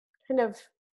kind of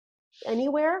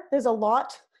anywhere. There's a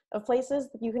lot of places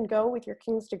that you can go with your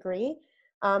King's degree.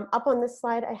 Up on this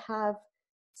slide, I have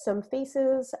some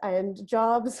faces and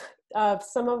jobs of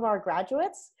some of our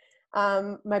graduates.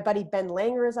 My buddy Ben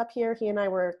Langer is up here. He and I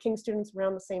were King students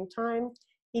around the same time.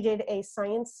 He did a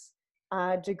science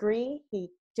degree. He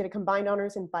did a combined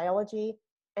honors in biology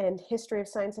and history of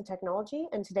science and technology.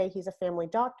 And today he's a family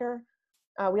doctor.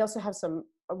 We also have some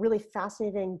really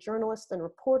fascinating journalists and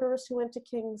reporters who went to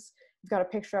King's. We've got a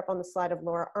picture up on the slide of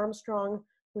Laura Armstrong,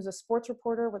 who's a sports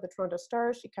reporter with the Toronto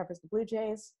Stars. She covers the Blue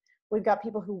Jays. We've got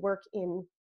people who work in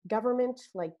government,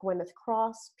 like Gwyneth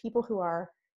Cross, people who are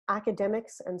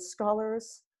academics and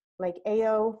scholars, like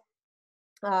Ao,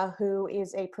 who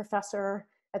is a professor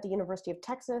at the University of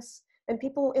Texas, and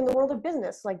people in the world of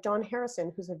business, like John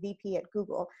Harrison, who's a VP at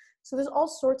Google. So there's all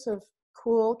sorts of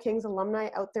cool King's alumni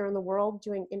out there in the world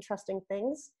doing interesting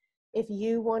things. If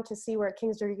you want to see where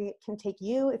King's degree can take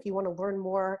you, if you want to learn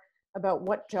more about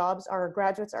what jobs our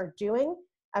graduates are doing,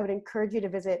 I would encourage you to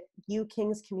visit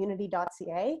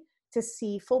ukingscommunity.ca to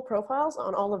see full profiles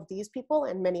on all of these people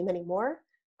and many, many more,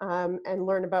 and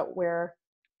learn about where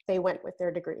they went with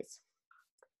their degrees.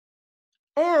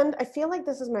 And I feel like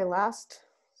this is my last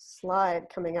slide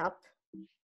coming up.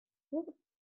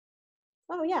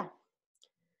 Oh yeah.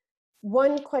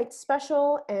 One quite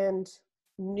special and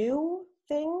new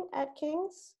thing at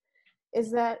King's is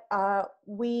that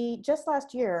we just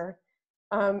last year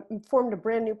formed a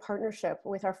brand new partnership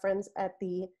with our friends at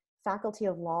the Faculty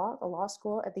of Law, the law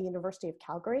school at the University of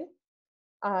Calgary.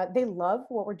 They love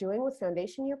what we're doing with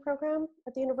foundation year program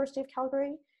at the University of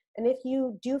Calgary. And if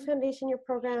you do foundation year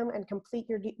program and complete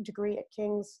your degree at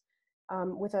King's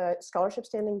with a scholarship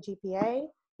standing GPA,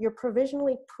 you're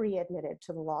provisionally pre-admitted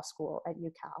to the law school at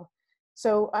UCal.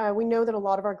 So we know that a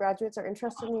lot of our graduates are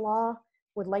interested in law,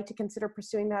 would like to consider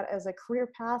pursuing that as a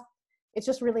career path. It's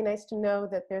just really nice to know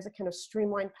that there's a kind of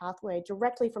streamlined pathway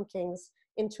directly from King's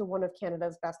into one of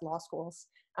Canada's best law schools,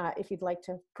 if you'd like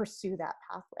to pursue that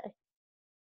pathway.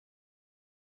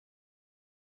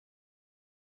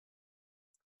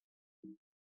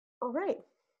 All right,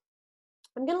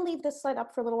 I'm gonna leave this slide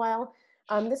up for a little while.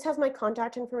 This has my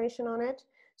contact information on it.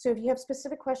 So if you have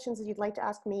specific questions that you'd like to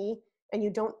ask me and you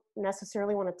don't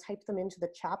necessarily want to type them into the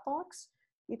chat box,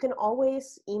 you can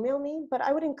always email me, but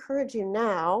I would encourage you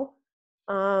now,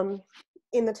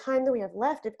 in the time that we have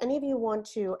left, if any of you want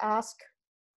to ask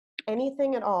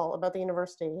anything at all about the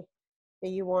university that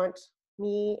you want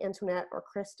me, Antoinette, or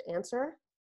Chris to answer,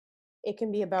 it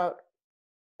can be about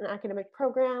an academic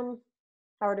program,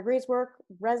 how our degrees work,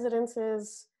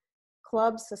 residences,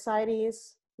 clubs,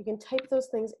 societies. You can type those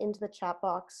things into the chat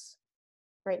box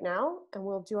right now, and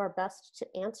we'll do our best to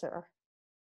answer.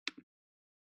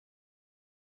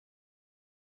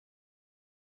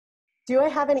 Do I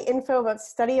have any info about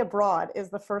study abroad is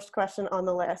the first question on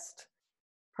the list.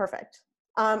 Perfect.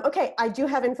 Okay, I do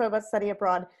have info about study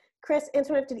abroad. Chris,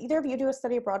 Antoinette, did either of you do a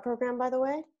study abroad program, by the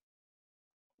way?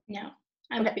 No,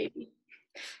 I'm a baby.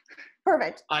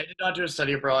 Perfect. I did not do a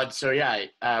study abroad, so yeah,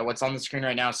 what's on the screen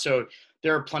right now. So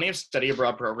there are plenty of study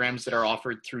abroad programs that are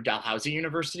offered through Dalhousie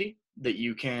University that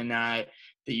you can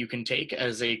take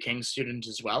as a King's student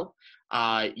as well.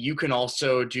 You can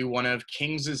also do one of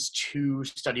King's 2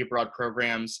 study abroad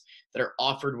programs that are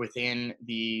offered within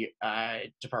the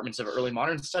departments of early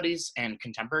modern studies and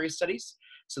contemporary studies.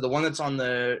 So the one that's on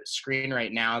the screen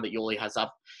right now that Yoli has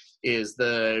up is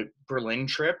the Berlin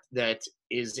trip that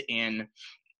is in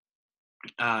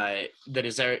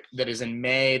in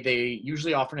May. They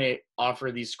usually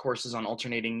offer these courses on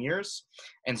alternating years,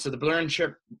 and so the Berlin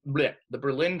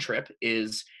trip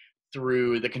is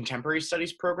through the Contemporary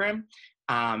Studies program,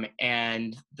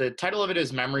 and the title of it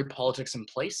is Memory, Politics, and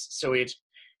Place. So it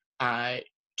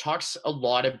talks a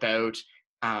lot about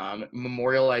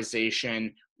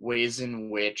memorialization, ways in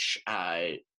which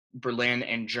Berlin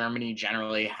and Germany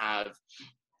generally have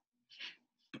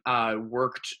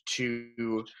worked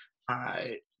to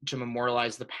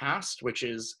memorialize the past, which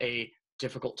is a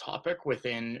difficult topic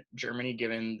within Germany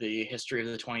given the history of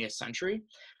the 20th century.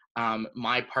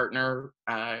 My partner,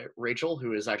 Rachel,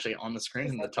 who is actually on the screen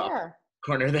in the top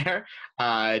corner there,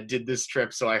 did this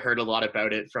trip. So I heard a lot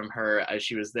about it from her as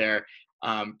she was there.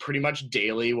 Pretty much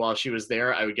daily while she was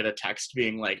there, I would get a text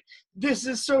being like, "This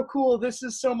is so cool. This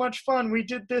is so much fun. We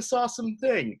did this awesome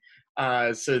thing."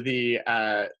 So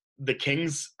the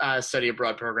King's study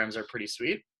abroad programs are pretty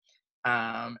sweet.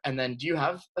 And then do you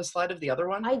have a slide of the other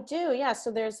one? I do, yeah.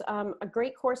 So there's a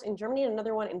great course in Germany and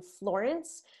another one in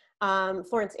Florence,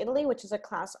 Florence, Italy, which is a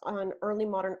class on early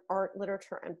modern art,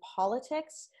 literature, and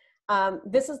politics.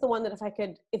 This is the one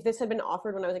that if this had been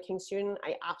offered when I was a King student,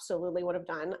 I absolutely would have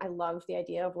done. I love the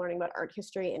idea of learning about art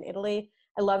history in Italy.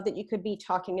 I love that you could be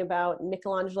talking about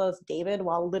Michelangelo's David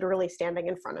while literally standing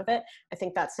in front of it. I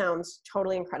think that sounds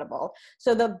totally incredible.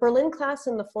 So the Berlin class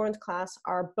and the Florence class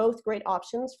are both great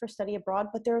options for study abroad,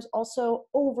 but there's also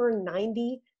over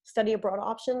 90 study abroad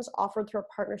options offered through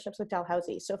partnerships with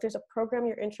Dalhousie. So if there's a program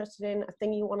you're interested in, a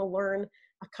thing you want to learn,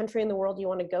 a country in the world you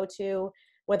want to go to,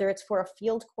 whether it's for a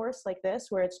field course like this,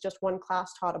 where it's just one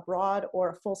class taught abroad,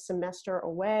 or a full semester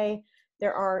away,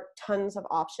 there are tons of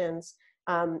options.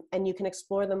 And you can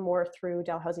explore them more through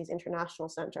Dalhousie's International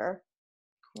Center.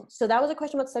 Cool. So that was a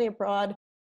question about study abroad.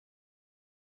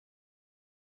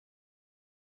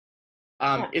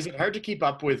 Is it hard to keep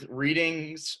up with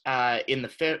readings in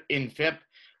FIP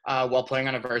while playing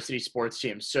on a varsity sports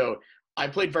team? So I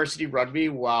played varsity rugby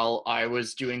while I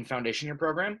was doing foundation year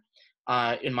program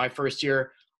in my first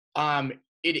year.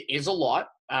 It is a lot.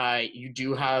 You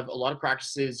do have a lot of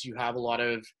practices. You have a lot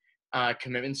of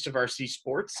commitments to varsity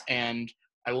sports, and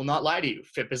I will not lie to you,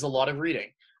 FIP is a lot of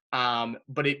reading,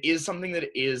 but it is something that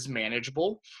is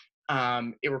manageable.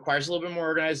 It requires a little bit more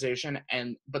organization,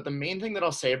 but the main thing that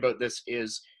I'll say about this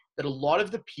is that a lot of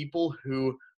the people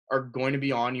who are going to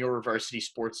be on your varsity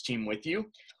sports team with you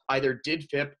either did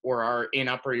FIP or are in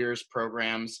upper years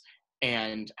programs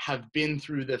and have been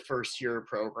through the first year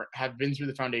program, have been through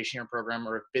the foundation year program,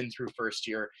 or have been through first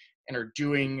year and are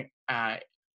doing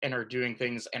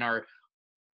things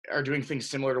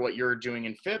similar to what you're doing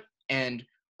in FIP and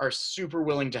are super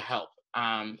willing to help.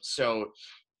 So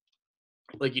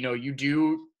like, you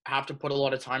do have to put a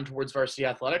lot of time towards varsity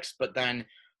athletics, but then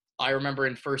I remember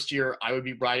in first year, I would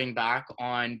be riding back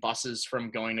on buses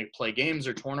from going to play games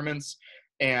or tournaments,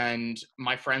 and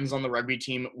my friends on the rugby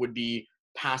team would be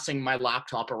passing my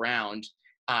laptop around,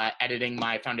 editing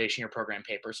my foundation year program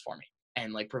papers for me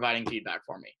and like providing feedback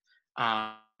for me.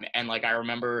 And like, I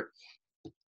remember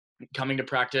coming to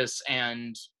practice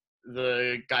and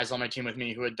the guys on my team with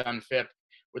me who had done FIP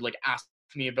would like ask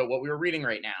me about what we were reading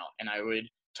right now, and I would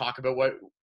talk about what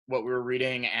we were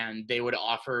reading, and they would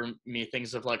offer me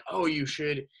things of like, oh, you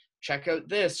should check out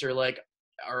this, or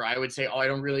I would say, oh, I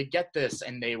don't really get this,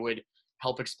 and they would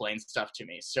help explain stuff to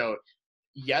me. So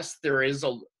yes, it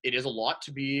is a lot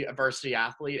to be a varsity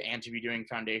athlete and to be doing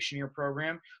foundation year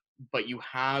program, but you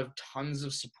have tons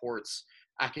of supports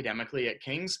academically at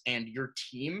King's, and your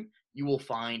team, you will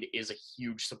find, is a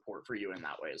huge support for you in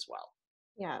that way as well.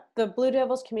 Yeah, the Blue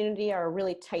Devils community are a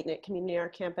really tight-knit community on our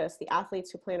campus. The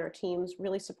athletes who play on our teams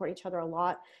really support each other a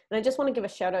lot. And I just want to give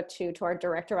a shout out to our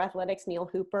director of athletics, Neil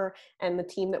Hooper, and the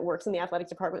team that works in the athletic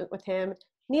department with him.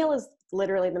 Neil is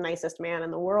literally the nicest man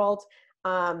in the world.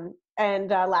 And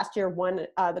last year won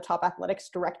the top athletics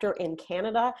director in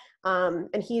Canada.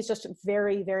 And he's just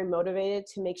very, very motivated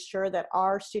to make sure that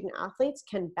our student athletes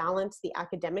can balance the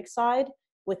academic side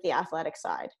with the athletic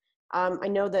side. I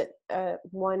know that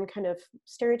one kind of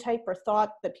stereotype or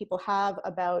thought that people have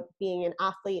about being an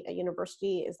athlete at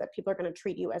university is that people are going to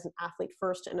treat you as an athlete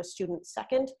first and a student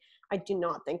second. I do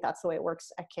not think that's the way it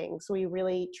works at King. So we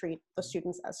really treat the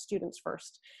students as students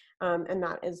first. And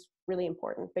that is really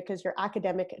important because your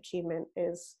academic achievement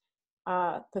is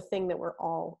the thing that we're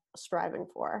all striving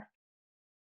for.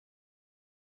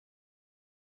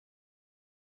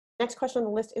 Next question on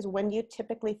the list is, when do you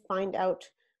typically find out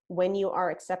when you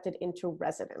are accepted into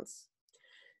residence?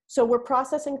 So we're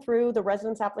processing through the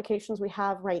residence applications we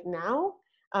have right now,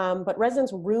 but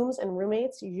residence rooms and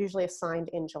roommates are usually assigned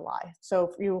in July.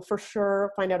 So you will for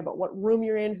sure find out about what room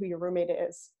you're in, who your roommate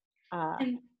is.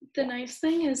 And the nice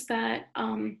thing is that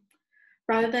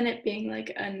rather than it being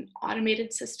like an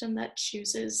automated system that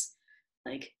chooses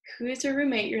like who is your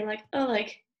roommate, you're like, oh,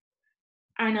 like,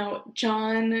 I know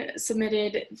John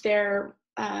submitted their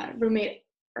roommate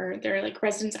or their like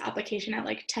residence application at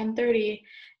like 10:30,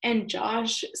 and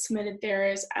Josh submitted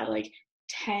theirs at like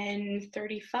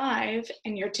 10:35,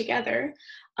 and you're together.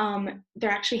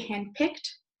 They're actually handpicked.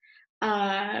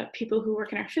 People who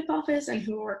work in our FIP office and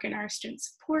who work in our student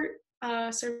support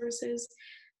services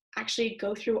actually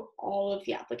go through all of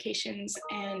the applications,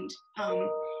 and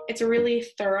it's a really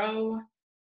thorough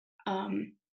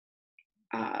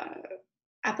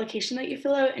application that you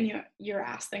fill out, and you're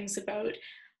asked things about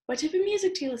what type of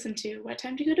music do you listen to, what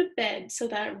time do you go to bed, so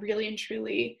that really and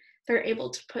truly they're able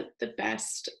to put the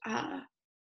best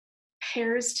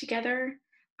pairs together.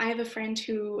 I have a friend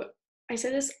who, I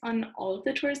say this on all of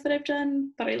the tours that I've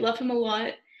done, but I love him a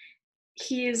lot.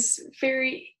 He's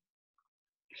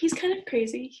kind of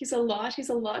crazy. He's a lot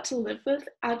to live with.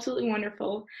 Absolutely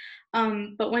wonderful.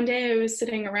 But one day I was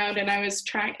sitting around and I was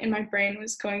trying, and my brain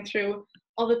was going through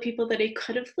all the people that he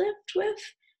could have lived with,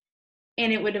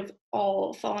 and it would have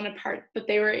all fallen apart. But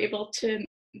they were able to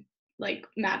like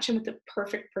match him with the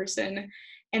perfect person,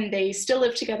 and they still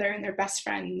live together and they're best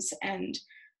friends, and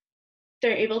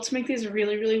they're able to make these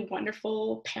really, really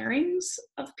wonderful pairings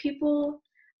of people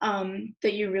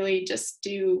that you really just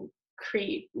do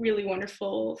create really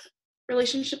wonderful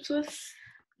relationships with.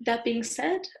 That being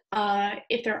said,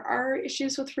 if there are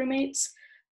issues with roommates,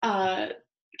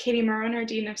 Katie Maron, our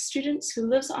Dean of Students, who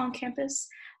lives on campus,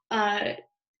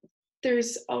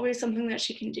 there's always something that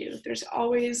she can do. There's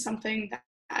always something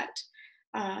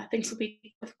that things will be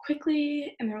with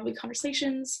quickly, and there will be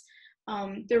conversations.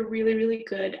 They're really, really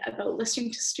good about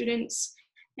listening to students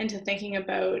and to thinking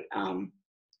about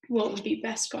what would be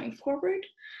best going forward.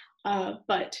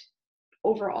 But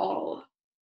overall,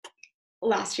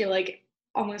 last year, like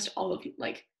almost all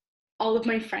of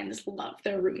my friends love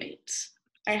their roommates.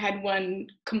 I had one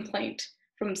complaint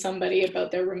from somebody about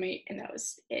their roommate, and that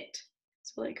was it.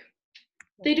 So like,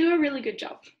 they do a really good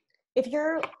job. If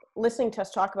you're listening to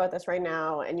us talk about this right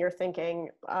now and you're thinking,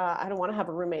 I don't want to have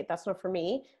a roommate, that's not for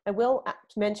me, I will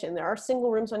mention there are single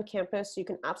rooms on campus. So you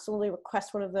can absolutely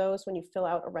request one of those when you fill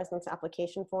out a residence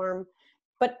application form.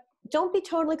 But don't be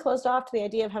totally closed off to the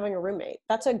idea of having a roommate.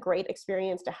 That's a great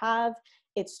experience to have.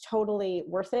 It's totally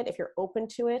worth it if you're open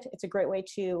to it. It's a great way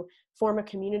to form a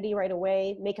community right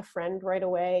away, make a friend right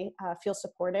away, feel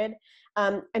supported.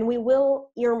 And we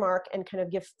will earmark and kind of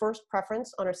give first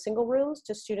preference on our single rooms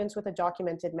to students with a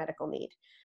documented medical need.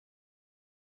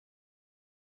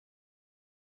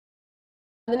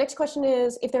 The next question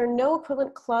is, if there are no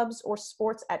equivalent clubs or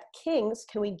sports at King's,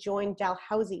 can we join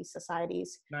Dalhousie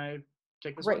societies? Can I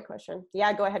take this Great one? question.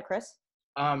 Yeah, go ahead, Chris.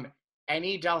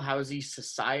 Any Dalhousie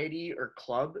society or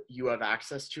club you have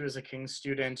access to as a King's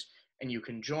student, and you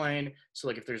can join. So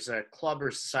like if there's a club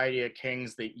or society at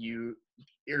King's that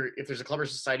if there's a club or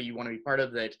society you want to be part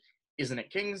of that isn't at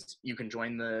King's, you can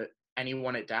join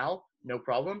anyone at Dal, no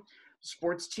problem.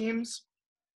 Sports teams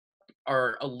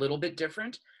are a little bit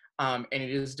different, and it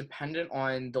is dependent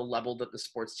on the level that the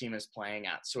sports team is playing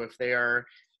at. So if they're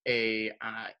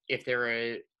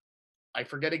I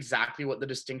forget exactly what the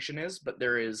distinction is, but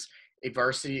there is a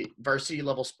varsity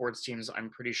level sports teams.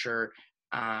 I'm pretty sure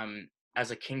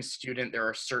as a King's student, there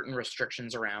are certain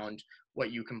restrictions around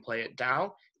what you can play at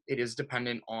Dow. It is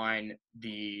dependent on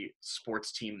the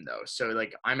sports team though. So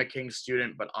like I'm a King's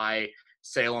student, but I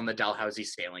sail on the Dalhousie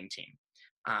sailing team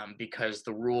because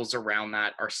the rules around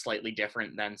that are slightly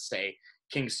different than say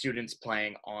King's students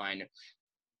playing on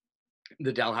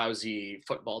the Dalhousie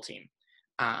football team.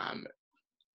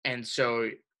 And so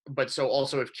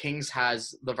also if King's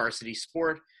has the varsity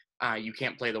sport, you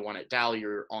can't play the one at Dal,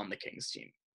 you're on the King's team.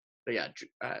 But yeah,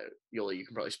 Yoli, you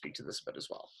can probably speak to this a bit as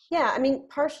well. Yeah, I mean,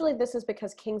 partially this is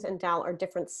because King's and Dal are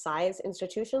different size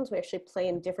institutions. We actually play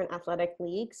in different athletic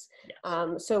leagues.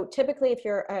 Yes. So typically if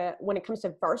you're, when it comes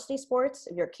to varsity sports,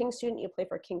 if you're a King's student, you play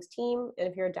for a King's team. And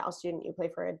if you're a Dal student, you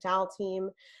play for a Dal team.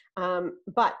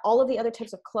 But all of the other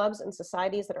types of clubs and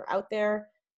societies that are out there,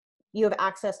 you have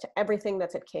access to everything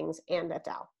that's at King's and at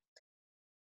Dal.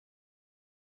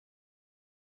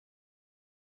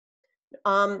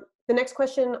 The next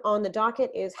question on the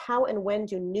docket is, how and when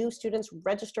do new students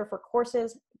register for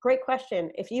courses? Great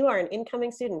question. If you are an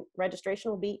incoming student, registration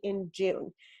will be in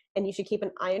June. And you should keep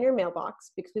an eye on your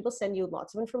mailbox because we will send you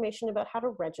lots of information about how to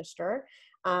register.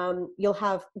 You'll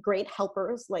have great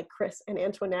helpers like Chris and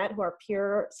Antoinette, who are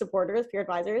peer supporters, peer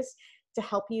advisors, to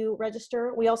help you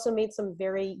register. We also made some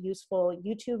very useful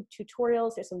YouTube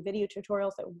tutorials. There's some video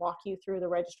tutorials that walk you through the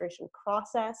registration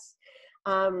process.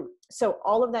 So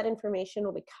all of that information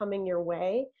will be coming your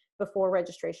way before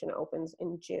registration opens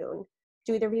in June.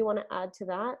 Do either of you want to add to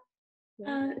that?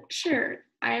 Sure.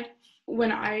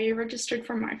 When I registered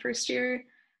for my first year,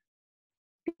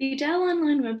 the Dal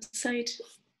Online website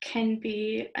can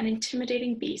be an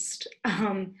intimidating beast.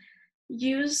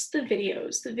 Use the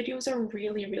videos. The videos are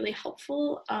really, really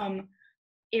helpful.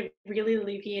 It really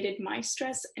alleviated my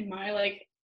stress and my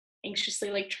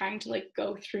anxiously trying to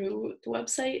go through the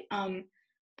website.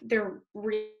 They're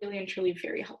really and truly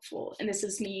very helpful. And this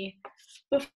is me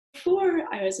before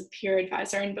I was a peer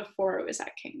advisor and before I was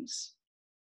at King's.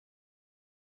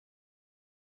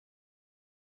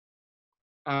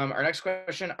 Our next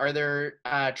question, are there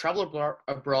travel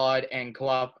abroad and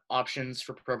co-op options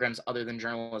for programs other than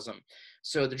journalism?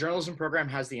 So the journalism program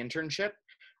has the internship.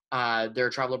 There are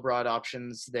travel abroad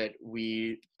options that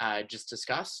we just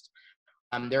discussed.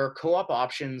 There are co-op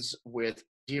options with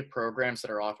programs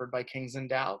that are offered by King's and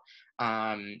Dow.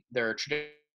 There are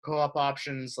traditional co-op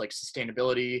options like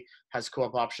sustainability has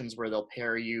co-op options where they'll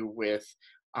pair you with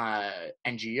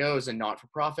NGOs and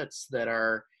not-for-profits that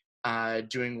are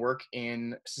doing work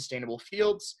in sustainable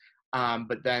fields.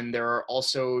 But then there are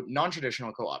also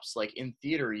non-traditional co-ops, like in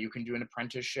theater, you can do an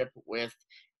apprenticeship with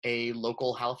a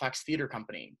local Halifax theater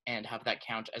company and have that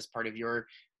count as part of your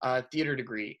theater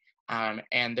degree.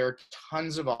 And there are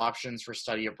tons of options for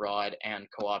study abroad and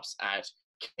co-ops at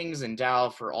King's and Dow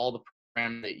for all the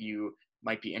programs that you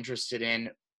might be interested in.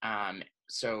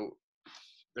 So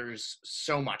there's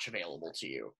so much available to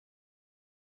you.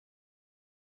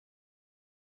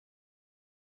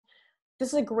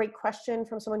 This is a great question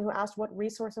from someone who asked what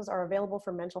resources are available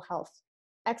for mental health.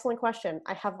 Excellent question.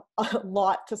 I have a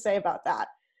lot to say about that.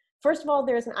 First of all,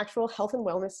 there's an actual health and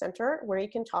wellness center where you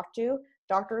can talk to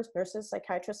doctors, nurses,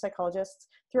 psychiatrists, psychologists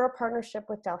through our partnership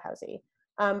with Dalhousie.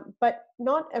 But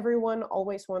not everyone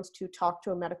always wants to talk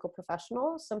to a medical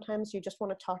professional. Sometimes you just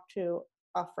want to talk to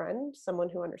a friend, someone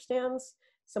who understands,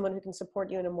 someone who can support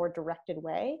you in a more directed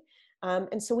way.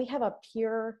 And so we have a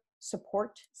peer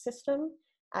support system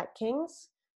at King's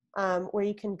where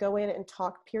you can go in and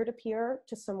talk peer-to-peer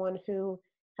to someone who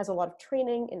has a lot of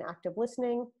training in active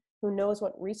listening, who knows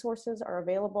what resources are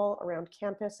available around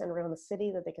campus and around the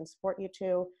city that they can support you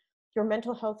to. Your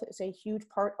mental health is a huge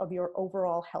part of your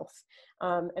overall health.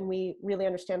 And we really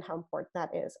understand how important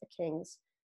that is at King's.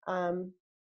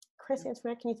 Chris,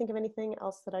 Antoinette, can you think of anything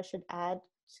else that I should add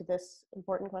to this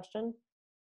important question?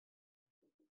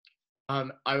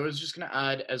 I was just going to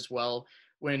add as well,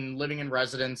 when living in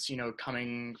residence,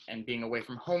 coming and being away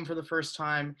from home for the first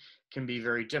time can be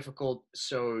very difficult.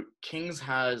 So King's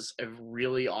has a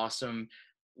really awesome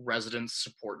residence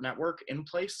support network in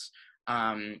place.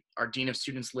 Our Dean of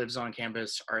Students lives on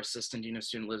campus. Our Assistant Dean of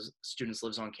Students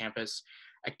lives on campus.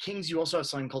 At King's, you also have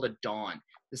something called a Dawn.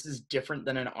 This is different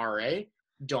than an RA.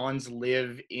 Dawns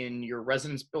live in your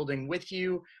residence building with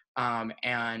you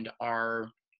and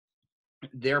are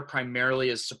there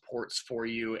primarily as supports for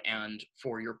you and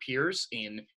for your peers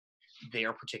in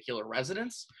their particular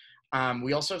residence.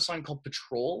 We also have something called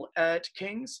Patrol at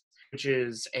King's, which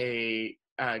is a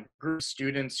group of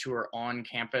students who are on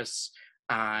campus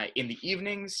in the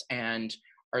evenings and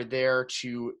are there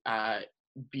to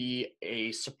be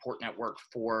a support network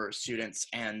for students.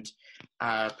 And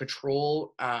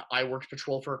Patrol, I worked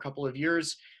Patrol for a couple of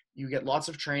years. You get lots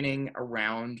of training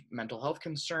around mental health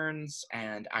concerns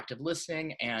and active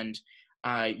listening, and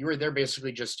you are there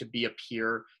basically just to be a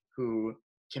peer who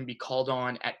can be called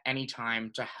on at any time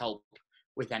to help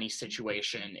with any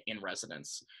situation in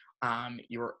residence.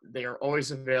 They are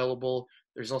always available.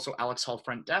 There's also Alex Hall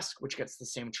Front Desk, which gets the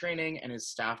same training and is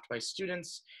staffed by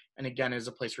students, and again is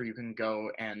a place where you can go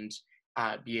and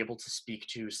be able to speak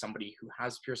to somebody who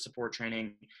has peer support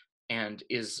training and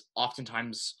is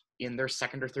oftentimes in their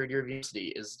second or third year of university,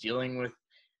 is dealing with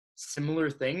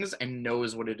similar things and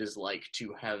knows what it is like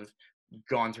to have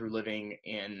gone through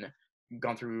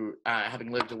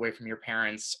having lived away from your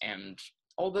parents and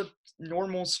all the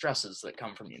normal stresses that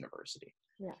come from university.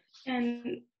 Yeah.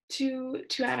 And to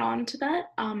add on to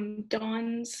that,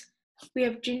 Dawns, we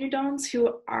have junior Dawns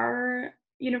who are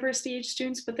university age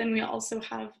students, but then we also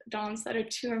have Dawns that are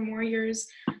 2 or more years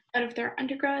out of their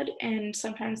undergrad, and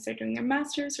sometimes they're doing their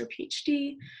master's or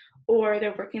PhD, or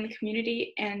they're working in the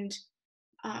community, and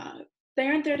they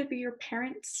aren't there to be your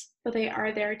parents, but they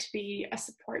are there to be a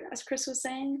support, as Chris was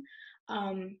saying.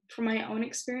 From my own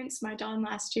experience, my Dawn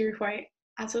last year, who I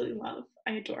absolutely love,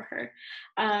 I adore her,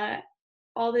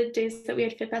 all the days that we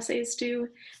had FIP essays due,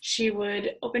 she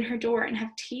would open her door and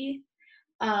have tea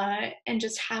and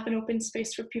just have an open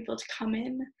space for people to come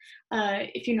in.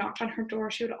 If you knocked on her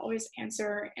door, she would always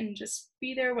answer and just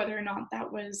be there, whether or not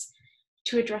that was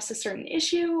to address a certain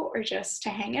issue or just to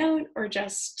hang out or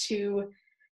just to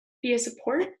be a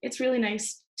support. It's really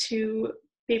nice to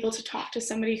be able to talk to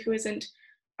somebody who isn't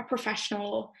a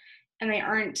professional and they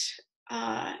aren't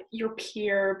your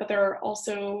peer, but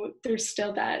there's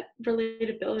still that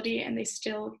relatability and they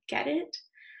still get it.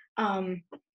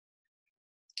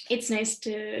 It's nice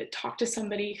to talk to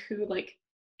somebody who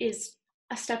is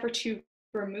a step or two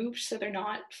removed, so they're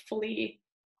not fully,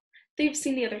 they've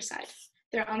seen the other side.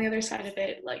 They're on the other side of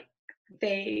it.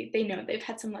 They know they've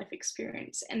had some life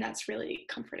experience, and that's really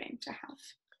comforting to have.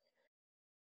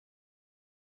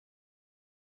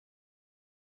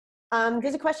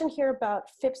 There's a question here about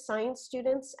FIP science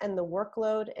students and the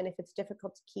workload and if it's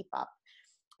difficult to keep up.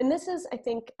 And this is, I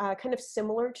think, kind of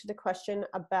similar to the question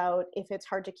about if it's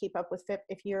hard to keep up with FIP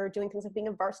if you're doing things like being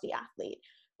a varsity athlete,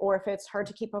 or if it's hard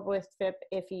to keep up with FIP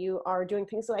if you are doing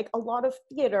things like a lot of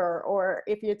theater, or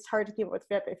if it's hard to keep up with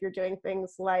FIP if you're doing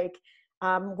things like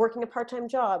working a part-time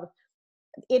job.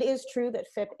 It is true that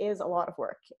FIP is a lot of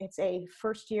work. It's a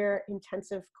first-year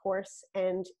intensive course,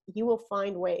 and you will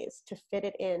find ways to fit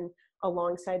it in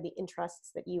alongside the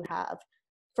interests that you have.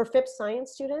 For FIP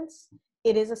science students,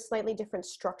 it is a slightly different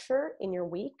structure in your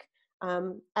week.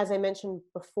 As I mentioned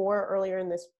before earlier in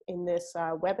this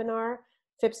webinar,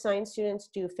 FIP science students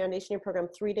do foundation year program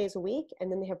 3 days a week,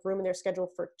 and then they have room in their schedule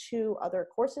for 2 other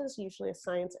courses, usually a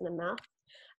science and a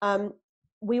math.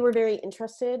 We were very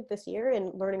interested this year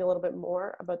in learning a little bit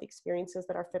more about the experiences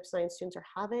that our FIP science students are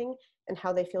having and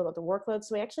how they feel about the workload.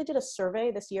 So we actually did a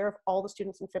survey this year of all the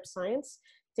students in FIP science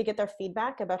to get their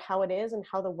feedback about how it is and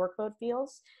how the workload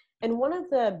feels. And one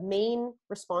of the main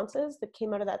responses that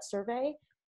came out of that survey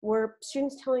were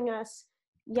students telling us,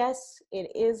 yes,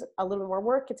 it is a little more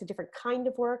work. It's a different kind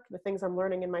of work. The things I'm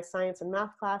learning in my science and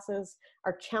math classes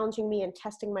are challenging me and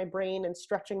testing my brain and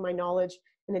stretching my knowledge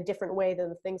in a different way than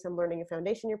the things I'm learning in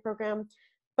foundation year program.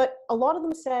 But a lot of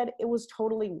them said it was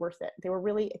totally worth it. They were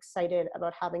really excited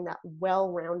about having that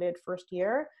well-rounded first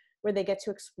year where they get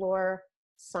to explore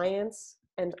science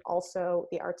and also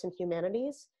the arts and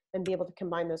humanities and be able to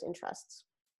combine those interests.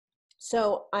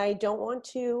 So I don't want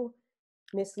to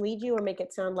mislead you or make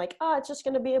it sound like, it's just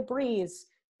going to be a breeze,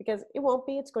 because it won't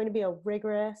be. It's going to be a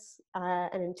rigorous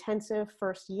and intensive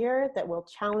first year that will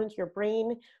challenge your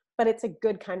brain, but it's a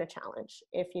good kind of challenge,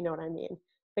 if you know what I mean.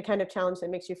 The kind of challenge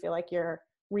that makes you feel like you're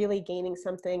really gaining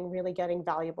something, really getting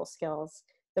valuable skills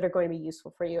that are going to be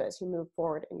useful for you as you move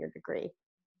forward in your degree.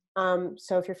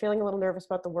 So if you're feeling a little nervous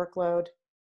about the workload,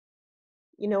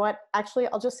 you know what? Actually,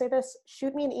 I'll just say this.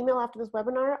 Shoot me an email after this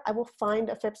webinar. I will find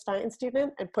a FIP science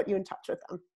student and put you in touch with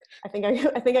them. I think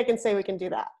I can say we can do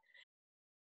that.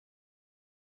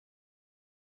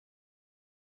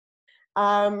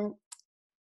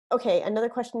 Okay, another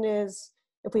question is,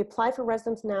 if we apply for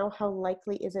residence now, how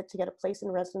likely is it to get a place in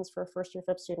residence for a first-year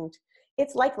FIP student?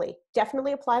 It's likely.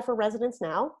 Definitely apply for residence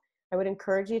now. I would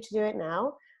encourage you to do it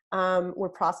now. We're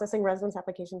processing residence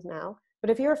applications now. But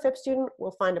if you're a FIP student,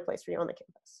 we'll find a place for you on the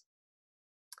campus.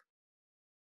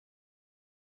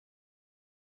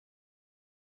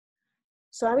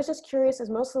 So I was just curious,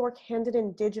 is most of the work handed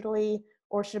in digitally,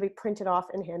 or should it be printed off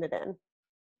and handed in?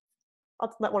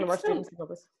 I'll let one of our students handle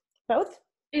this. Both?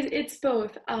 It's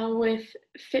both. With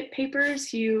FIP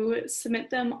papers, you submit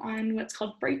them on what's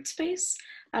called Brightspace,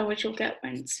 which you'll get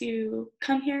once you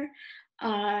come here.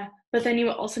 But then you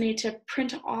also need to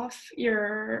print off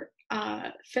your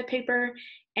FIP paper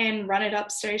and run it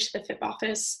upstairs to the FIP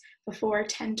office before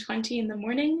 10:20 in the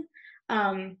morning.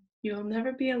 You'll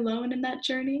never be alone in that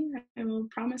journey, I will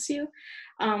promise you.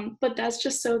 But that's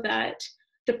just so that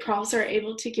the profs are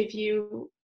able to give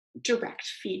you direct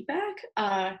feedback.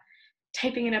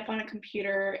 Typing it up on a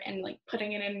computer and like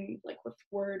putting it in like with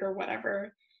Word or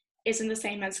whatever isn't the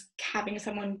same as having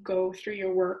someone go through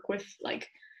your work with like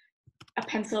a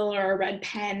pencil or a red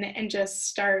pen and just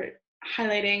start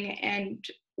highlighting and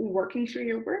working through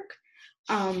your work.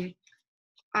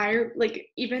 I like,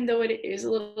 even though it is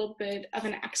a little bit of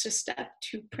an extra step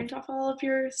to print off all of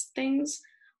your things,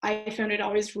 I found it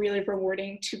always really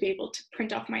rewarding to be able to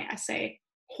print off my essay,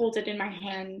 hold it in my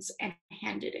hands, and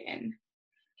hand it in.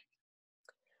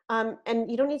 And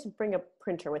you don't need to bring a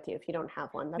printer with you if you don't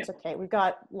have one. That's okay. We've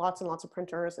got lots and lots of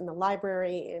printers in the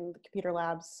library, in the computer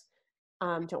labs.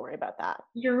 Don't worry about that.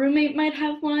 Your roommate might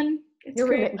have one. It's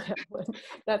great. Roommate might have one.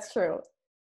 That's true.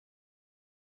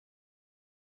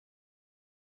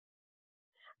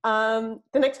 The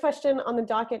next question on the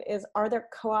docket is, are there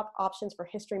co-op options for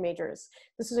history majors?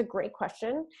 This is a great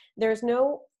question. There's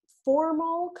no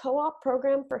formal co-op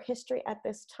program for history at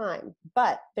this time,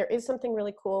 but there is something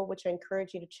really cool which I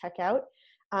encourage you to check out.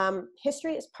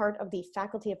 History is part of the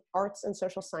Faculty of Arts and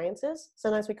Social Sciences.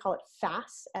 Sometimes we call it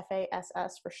FASS,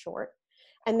 F-A-S-S for short.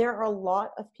 And there are a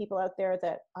lot of people out there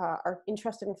that are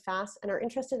interested in FASS and are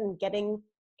interested in getting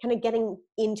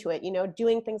into it, you know,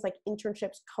 doing things like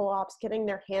internships, co-ops, getting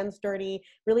their hands dirty,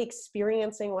 really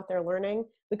experiencing what they're learning.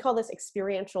 We call this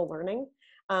experiential learning.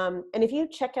 And if you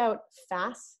check out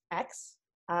FASS,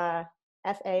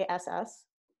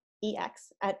 F-A-S-S-E-X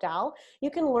at Dal, you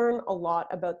can learn a lot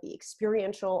about the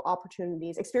experiential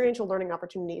learning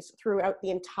opportunities throughout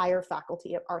the entire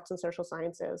Faculty of Arts and Social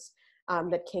Sciences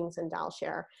that King's and Dal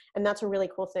share. And that's a really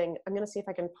cool thing. I'm gonna see if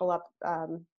I can pull up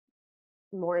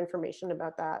more information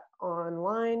about that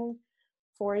online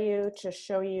for you to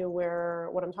show you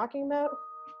what I'm talking about.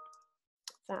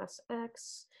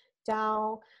 FastX,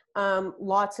 DAO,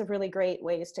 lots of really great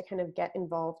ways to kind of get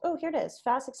involved. Oh, here it is,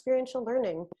 Fast Experiential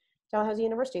Learning, Dalhousie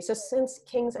University. So since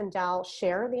King's and Dal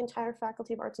share the entire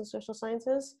Faculty of Arts and Social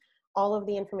Sciences, all of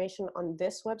the information on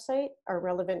this website are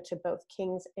relevant to both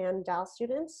King's and Dal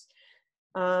students.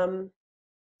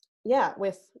 Yeah,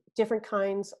 with different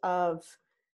kinds of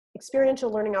experiential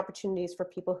learning opportunities for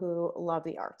people who love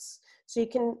the arts. So you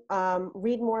can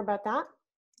read more about that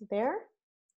there.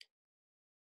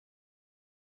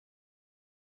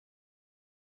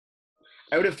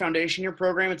 Out of foundation year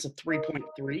program, it's a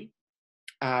 3.3.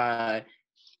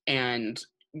 And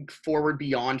forward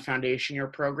beyond foundation year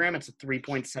program, it's a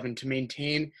 3.7 to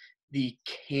maintain the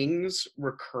King's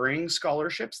recurring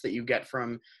scholarships that you get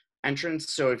from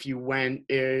entrance. So if you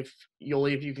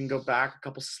can go back a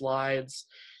couple slides,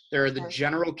 there are the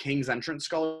general King's entrance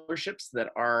scholarships that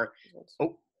are,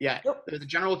 the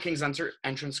general King's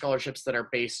entrance scholarships that are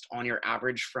based on your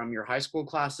average from your high school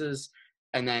classes,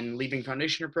 and then leaving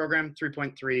foundation year program,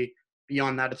 3.3,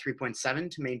 beyond that a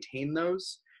 3.7 to maintain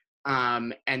those.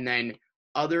 And then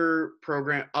other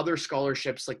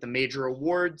scholarships like the major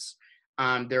awards,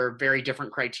 there are very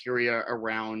different criteria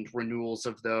around renewals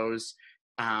of those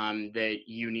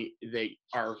that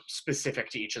are specific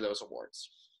to each of those awards.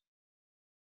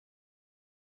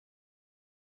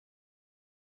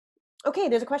 Okay,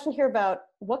 there's a question here about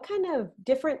what kind of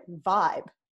different vibe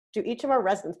do each of our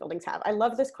residence buildings have? I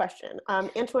love this question.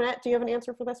 Antoinette, do you have an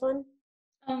answer for this one?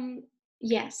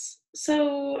 Yes.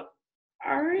 So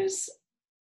ours,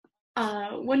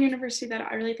 one university that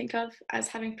I really think of as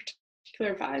having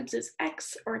particular vibes is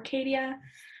X or Acadia,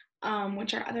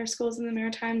 which are other schools in the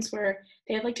Maritimes where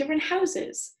they have like different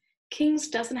houses. King's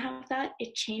doesn't have that.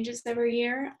 It changes every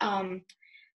year.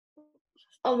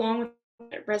 Along with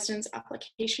the residence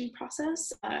application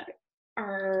process,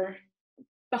 our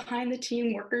behind the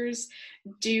team workers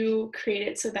do create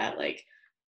it so that like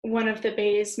one of the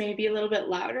bays may be a little bit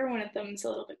louder, one of them's a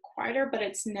little bit quieter, but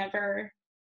it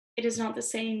is not the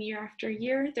same year after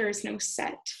year. There is no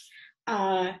set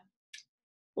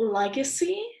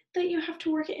legacy that you have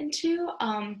to work it into.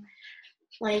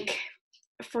 Like,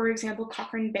 for example,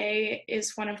 Cochrane Bay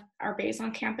is one of our bays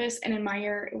on campus, and in my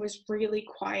year, it was really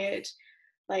quiet,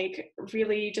 like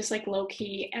really just like low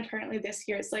key. And apparently this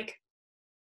year it's like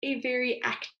a very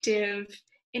active,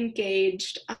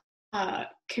 engaged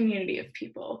community of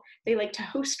people. They like to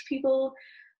host people.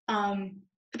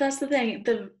 But that's the thing,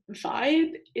 the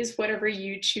vibe is whatever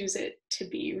you choose it to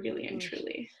be, really and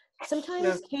truly.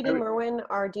 Sometimes Katie Merwin,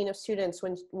 our Dean of Students,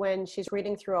 when she's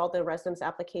reading through all the residence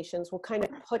applications, will kind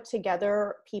of put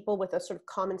together people with a sort of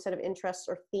common set of interests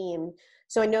or theme.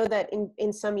 So I know that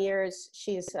in some years,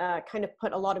 she's kind of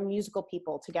put a lot of musical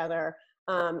people together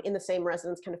in the same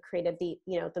residence, kind of created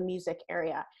the music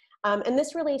area. And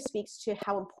this really speaks to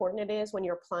how important it is when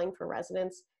you're applying for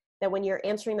residence, that when you're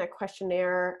answering that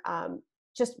questionnaire,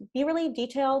 just be really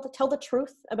detailed, tell the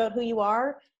truth about who you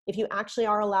are. If you actually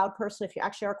are a loud person, if you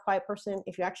actually are a quiet person,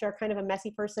 if you actually are kind of a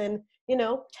messy person,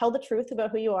 tell the truth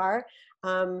about who you are.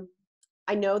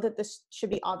 I know that this should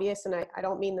be obvious, and I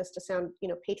don't mean this to sound,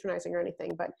 patronizing or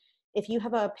anything, but if you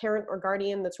have a parent or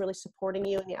guardian that's really supporting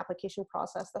you in the application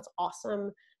process, that's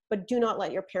awesome. But do not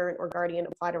let your parent or guardian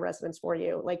apply to residence for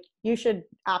you. Like, you should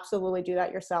absolutely do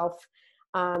that yourself,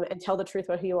 and tell the truth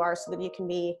about who you are so that you can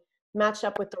be matched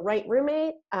up with the right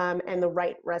roommate and the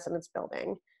right residence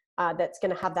building that's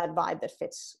going to have that vibe that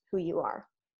fits who you are.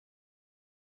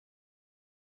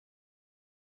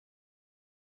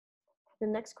 The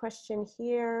next question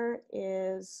here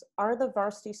is, are the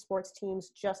varsity sports teams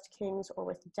just Kings or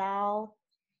with Dal?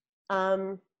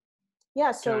 Go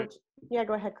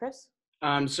ahead, Chris.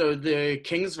 So the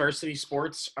Kings varsity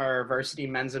sports are varsity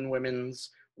men's and women's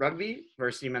rugby,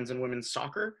 varsity men's and women's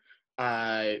soccer,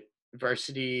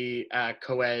 varsity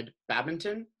co-ed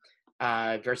badminton,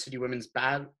 varsity women's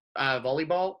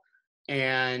volleyball,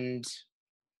 and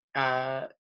am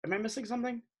I missing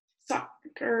something?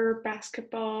 Soccer,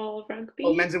 basketball, rugby.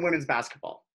 Oh, men's and women's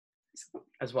basketball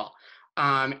as well.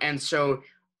 And so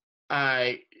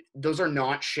those are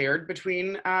not shared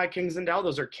between Kings and Dal.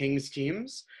 Those are Kings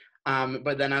teams.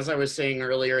 But then, as I was saying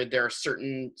earlier, there are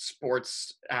certain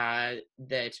sports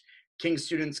that Kings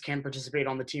students can participate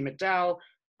on the team at Dal,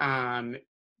 but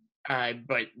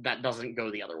that doesn't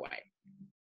go the other way.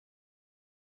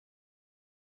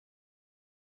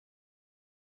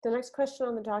 The next question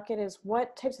on the docket is,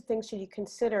 what types of things should you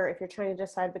consider if you're trying to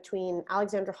decide between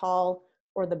Alexander Hall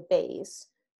or the Bays?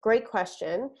 Great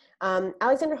question.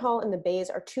 Alexander Hall and the Bays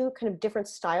are two kind of different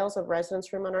styles of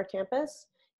residence room on our campus.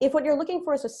 If what you're looking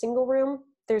for is a single room,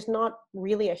 there's not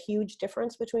really a huge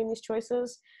difference between these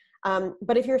choices.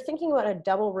 But if you're thinking about a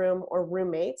double room or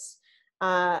roommates,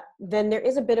 then there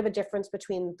is a bit of a difference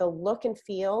between the look and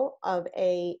feel of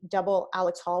a double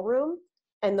Alex Hall room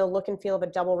and the look and feel of a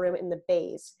double room in the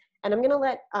bays. And I'm going to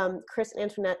let Chris and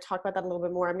Antoinette talk about that a little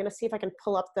bit more. I'm going to see if I can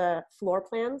pull up the floor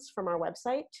plans from our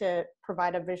website to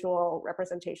provide a visual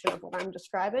representation of what I'm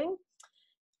describing.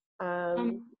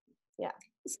 Yeah.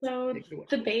 So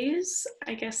the bays,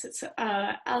 I guess it's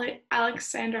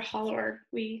Alexander Hall, or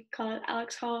we call it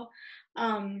Alex Hall.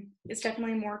 It's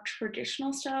definitely a more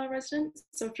traditional style residence.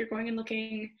 So if you're going and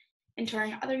looking and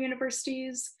touring other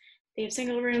universities, they have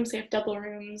single rooms, they have double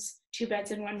rooms, 2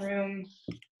 beds in 1 room,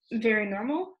 very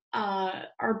normal.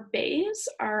 Our bays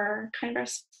are kind of our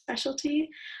specialty.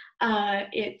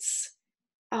 It's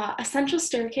a central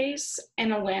staircase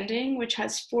and a landing, which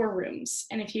has 4 rooms.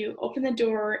 And if you open the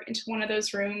door into one of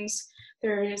those rooms,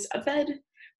 there is a bed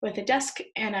with a desk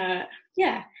and a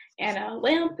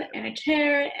lamp and a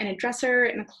chair and a dresser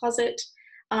and a closet.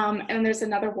 And there's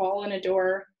another wall and a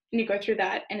door, and you go through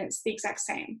that, and it's the exact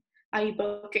same. You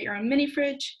both get your own mini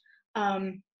fridge.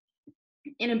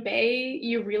 In a bay,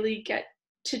 you really get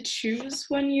to choose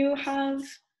when you have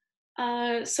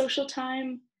social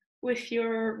time with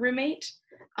your roommate.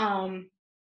 In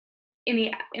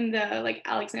the like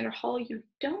Alexander Hall, you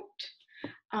don't.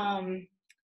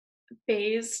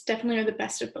 Bays definitely are the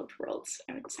best of both worlds,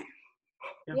 I would say.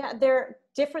 Yeah, they're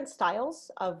different styles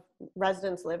of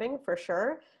residence living for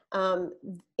sure.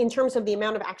 In terms of the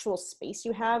amount of actual space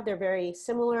you have, they're very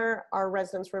similar. Our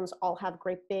residence rooms all have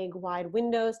great big wide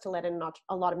windows to let in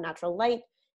a lot of natural light.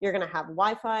 You're going to have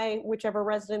Wi-Fi, whichever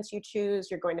residence you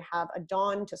choose. You're going to have a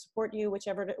dawn to support you,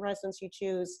 whichever residence you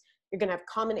choose. You're going to have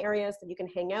common areas that you can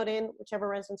hang out in, whichever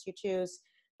residence you choose.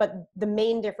 But the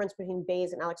main difference between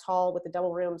bays and Alex Hall with the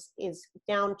double rooms is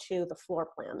down to the floor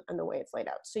plan and the way it's laid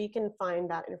out. So you can find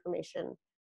that information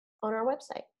on our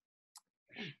website.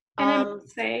 And I would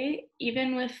say,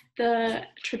 even with the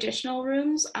traditional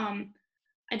rooms,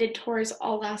 I did tours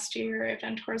all last year, I've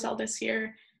done tours all this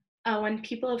year. When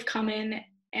people have come in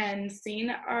and seen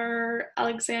our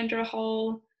Alexandra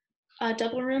Hall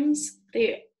double rooms,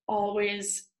 they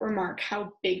always remark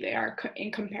how big they are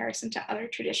in comparison to other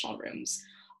traditional rooms.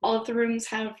 All of the rooms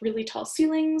have really tall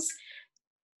ceilings.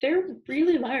 They're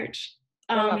really large.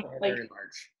 Very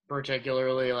large.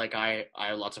 Particularly, like I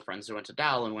have lots of friends who went to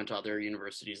Dal and went to other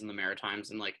universities in the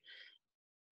Maritimes, and like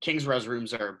King's Res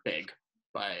rooms are big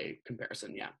by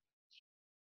comparison. Yeah.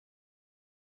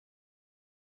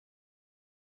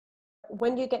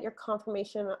 When do you get your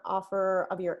confirmation offer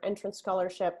of your entrance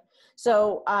scholarship?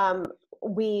 So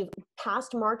we've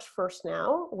passed March 1st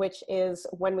now, which is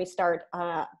when we start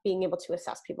being able to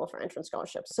assess people for entrance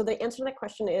scholarships. So the answer to that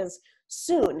question is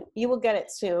soon. You will get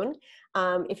it soon.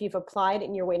 If you've applied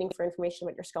and you're waiting for information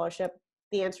about your scholarship,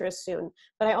 the answer is soon.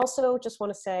 But I also just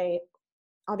want to say,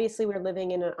 obviously we're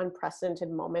living in an unprecedented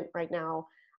moment right now.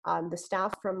 The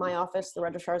staff from my office, the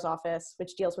Registrar's office,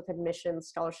 which deals with admissions,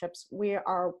 scholarships, we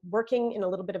are working in a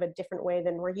little bit of a different way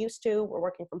than we're used to. We're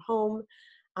working from home.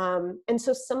 And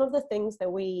so some of the things that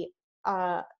we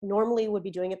normally would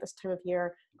be doing at this time of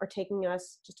year are taking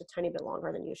us just a tiny bit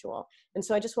longer than usual. And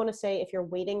so I just want to say, if you're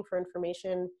waiting for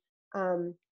information,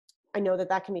 I know that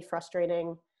that can be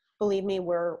frustrating. Believe me,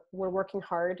 we're working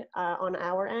hard on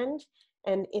our end.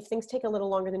 And if things take a little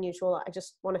longer than usual, I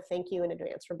just want to thank you in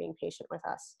advance for being patient with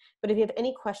us. But if you have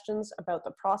any questions about the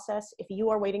process, if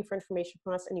you are waiting for information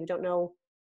from us and you don't know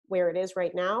where it is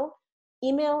right now,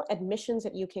 email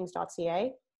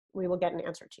admissions@ukings.ca. We will get an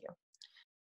answer to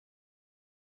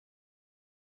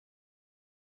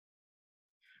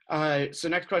you. So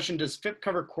next question, does FIP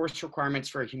cover course requirements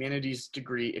for a humanities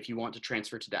degree if you want to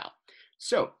transfer to Dal?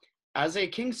 So as a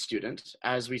King's student,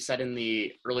 as we said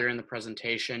earlier in the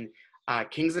presentation,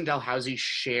 King's and Dalhousie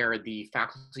share the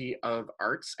Faculty of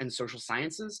Arts and Social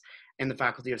Sciences and the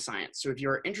Faculty of Science. So if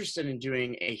you're interested in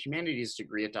doing a humanities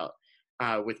degree at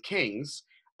with King's,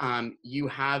 you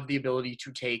have the ability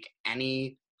to take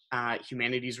any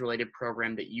humanities-related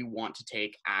program that you want to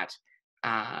take at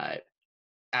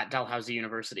Dalhousie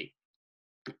University.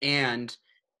 And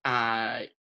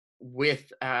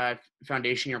with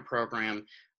foundation year program,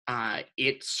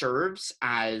 it serves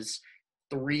as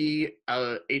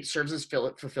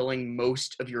fulfilling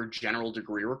most of your general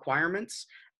degree requirements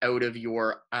out of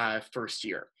your first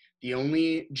year. The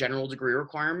only general degree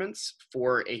requirements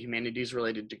for a humanities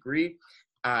related degree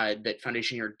that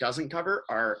foundation year doesn't cover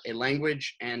are a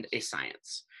language and a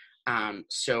science.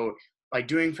 So by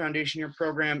doing foundation year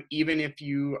program, even if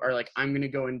you are like, I'm going to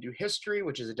go and do history,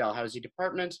 which is a Dalhousie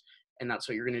department, and that's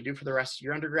what you're going to do for the rest of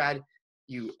your undergrad,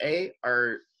 you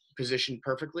are positioned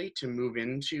perfectly to move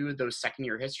into those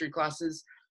second-year history classes,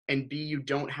 and B, you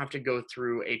don't have to go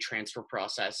through a transfer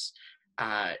process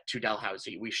to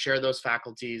Dalhousie. We share those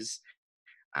faculties.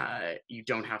 You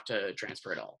don't have to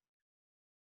transfer at all.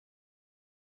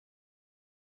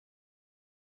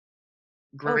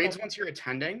 Grades, once you're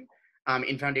attending,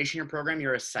 in foundation year program,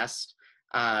 you're assessed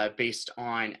based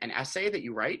on an essay that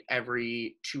you write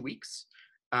every 2 weeks.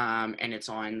 And it's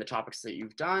on the topics that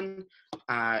you've done,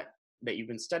 that you've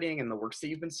been studying, and the works that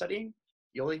you've been studying.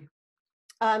 Yoli?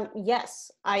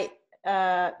 Yes,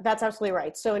 that's absolutely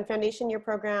right. So in foundation year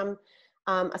program,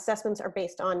 assessments are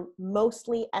based on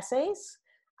mostly essays.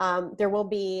 There will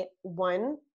be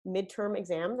one midterm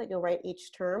exam that you'll write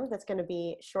each term that's going to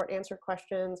be short answer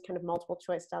questions, kind of multiple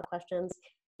choice style questions.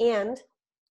 And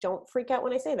don't freak out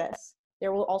when I say this,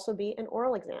 there will also be an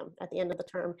oral exam at the end of the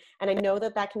term. And I know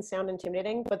that that can sound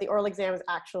intimidating, but the oral exam is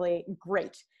actually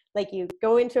great. Like, you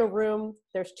go into a room,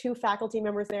 there's 2 faculty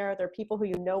members there. They're people who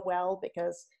you know well,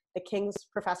 because the King's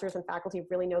professors and faculty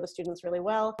really know the students really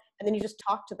well. And then you just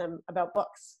talk to them about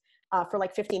books for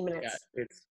like 15 minutes. Yeah,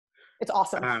 it's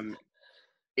awesome.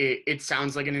 It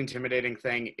sounds like an intimidating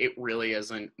thing. It really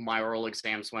isn't. My oral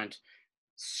exams went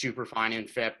super fine in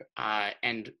FIP,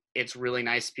 and it's really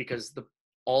nice because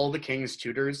all the King's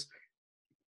tutors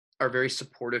are very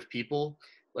supportive people.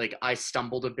 Like, I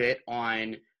stumbled a bit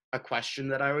on a question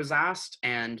that I was asked,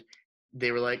 and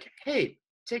they were like, hey,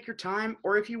 take your time,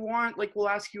 or if you want, like, we'll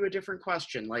ask you a different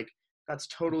question. Like, that's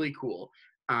totally cool.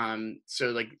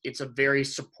 So, like, it's a very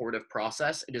supportive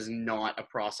process. It is not a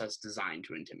process designed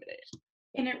to intimidate.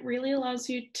 And it really allows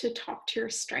you to talk to your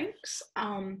strengths.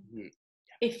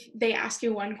 If they ask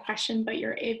you one question, but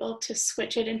you're able to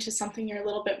switch it into something you're a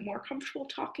little bit more comfortable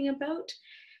talking about,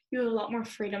 you have a lot more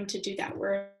freedom to do that.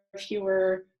 Where if you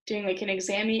were doing like an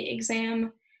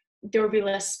exam, there would be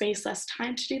less space, less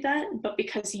time to do that. But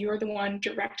because you're the one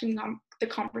directing the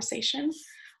conversation,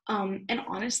 and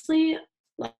honestly,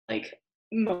 like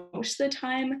most of the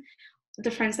time,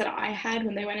 the friends that I had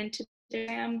when they went into the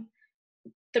exam,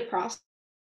 the process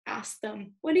asked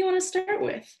them, what do you want to start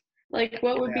with? Like,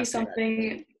 what would be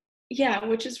something,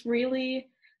 which is really,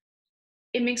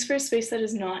 it makes for a space that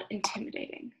is not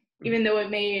intimidating, even though it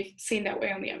may seem that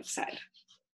way on the outside.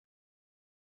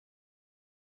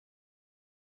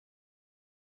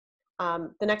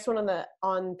 The next one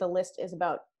on the list is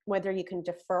about whether you can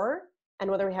defer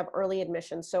and whether we have early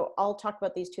admission. So I'll talk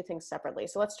about these 2 things separately.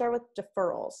 So let's start with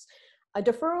deferrals. A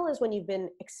deferral is when you've been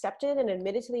accepted and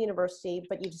admitted to the university,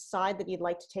 but you decide that you'd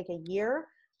like to take a year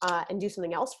and do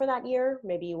something else for that year.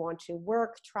 Maybe you want to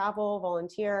work, travel,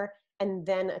 volunteer, and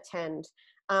then attend.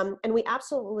 And we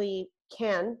absolutely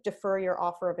can defer your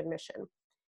offer of admission.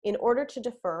 In order to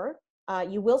defer,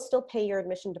 you will still pay your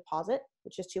admission deposit,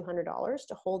 which is $200,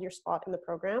 to hold your spot in the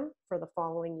program for the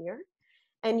following year.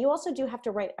 And you also do have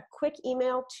to write a quick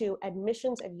email to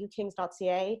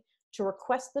admissions@ukings.ca to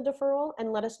request the deferral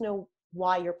and let us know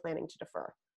why you're planning to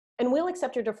defer. And we'll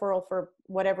accept your deferral for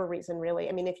whatever reason, really.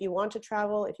 I mean, if you want to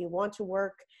travel, if you want to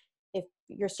work, if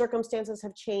your circumstances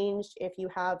have changed, if you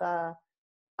have a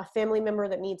family member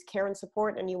that needs care and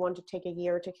support and you want to take a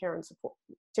year to care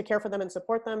for them and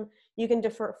support them, you can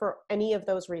defer for any of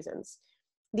those reasons.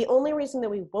 The only reason that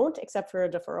we won't accept for a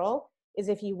deferral is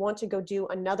if you want to go do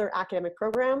another academic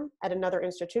program at another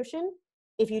institution.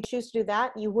 If you choose to do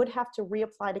that, you would have to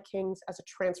reapply to King's as a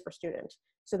transfer student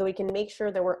so that we can make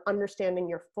sure that we're understanding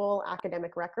your full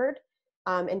academic record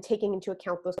and taking into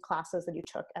account those classes that you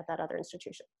took at that other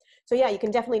institution. So yeah, you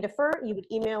can definitely defer. You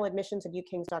would email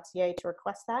admissions@ukings.ca to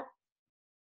request that.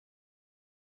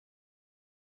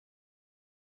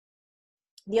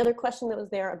 The other question that was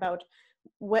there about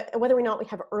whether or not we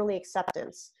have early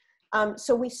acceptance.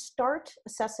 So we start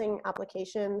assessing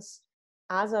applications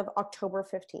as of October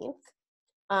 15th.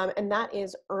 And that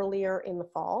is earlier in the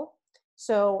fall.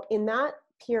 So in that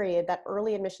period, that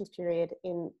early admissions period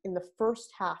in the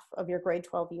first half of your grade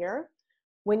 12 year,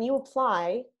 when you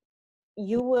apply,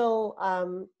 you will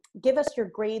give us your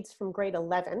grades from grade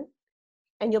 11,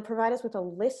 and you'll provide us with a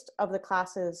list of the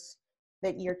classes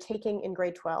that you're taking in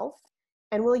grade 12.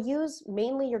 And we'll use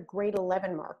mainly your grade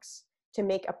 11 marks to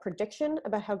make a prediction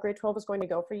about how grade 12 is going to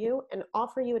go for you and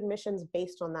offer you admissions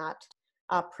based on that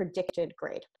predicted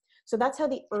grade. So that's how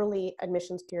the early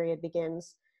admissions period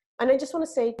begins. And I just want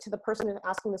to say to the person who's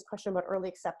asking this question about early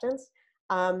acceptance,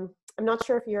 I'm not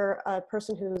sure if you're a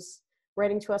person who's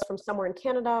writing to us from somewhere in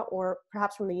Canada or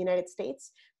perhaps from the United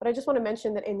States, but I just want to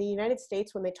mention that in the United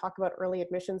States, when they talk about early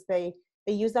admissions, they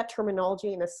use that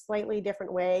terminology in a slightly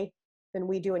different way than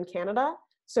we do in Canada.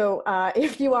 So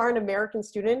if you are an American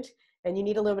student and you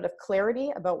need a little bit of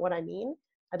clarity about what I mean,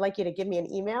 I'd like you to give me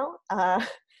an email.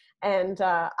 And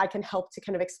I can help to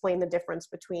kind of explain the difference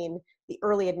between the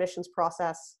early admissions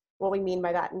process, what we mean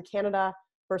by that in Canada,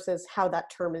 versus how that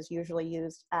term is usually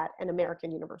used at an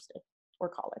American university or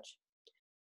college.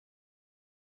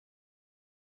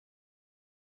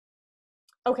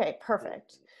 Okay,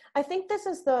 perfect. I think this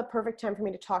is the perfect time for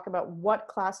me to talk about what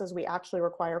classes we actually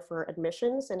require for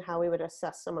admissions and how we would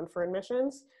assess someone for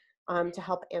admissions to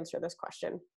help answer this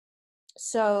question.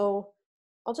 So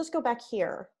I'll just go back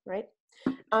here, right?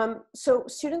 So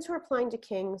students who are applying to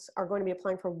King's are going to be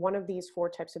applying for one of these 4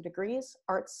 types of degrees: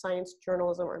 arts, science,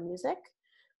 journalism, or music.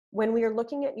 When we are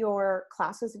looking at your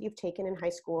classes that you've taken in high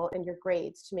school and your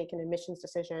grades to make an admissions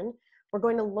decision, we're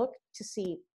going to look to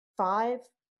see 5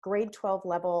 grade 12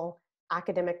 level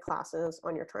academic classes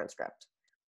on your transcript.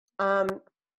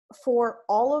 For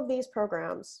all of these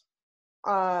programs,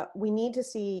 we need to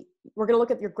see, we're going to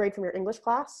look at your grade from your English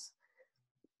class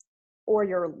or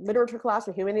your literature class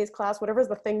or humanities class, whatever is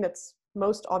the thing that's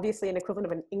most obviously an equivalent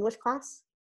of an English class.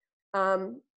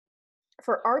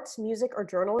 For arts, music, or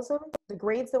journalism, the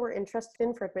grades that we're interested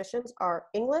in for admissions are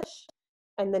English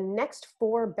and the next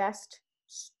 4 best,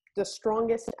 the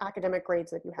strongest academic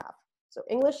grades that you have. So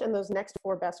English and those next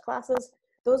 4 best classes,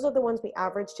 those are the ones we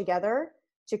average together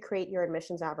to create your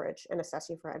admissions average and assess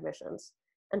you for admissions.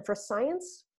 And for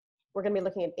science, we're going to be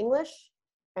looking at English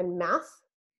and math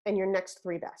and your next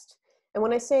 3 best. And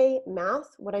when I say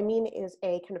math, what I mean is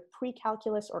a kind of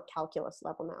pre-calculus or calculus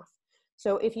level math.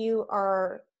 So if you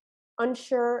are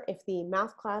unsure if the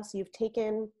math class you've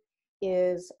taken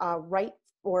is right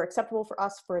or acceptable for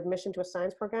us for admission to a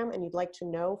science program and you'd like to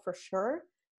know for sure,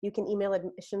 you can email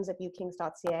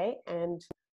admissions@ukings.ca and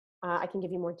I can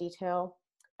give you more detail.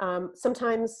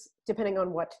 Sometimes, depending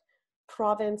on what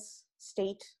province,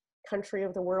 state, country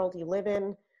of the world you live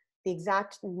in, the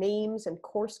exact names and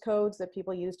course codes that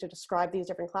people use to describe these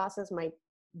different classes might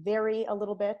vary a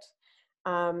little bit.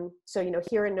 So, you know,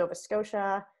 here in Nova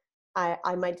Scotia,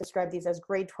 I might describe these as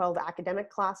grade 12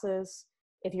 academic classes.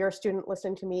 If you're a student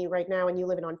listening to me right now and you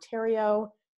live in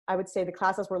Ontario, I would say the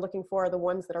classes we're looking for are the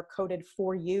ones that are coded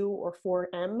 4U or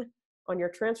 4M on your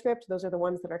transcript. Those are the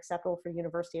ones that are acceptable for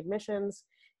university admissions.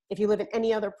 If you live in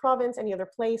any other province, any other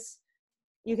place,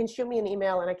 you can shoot me an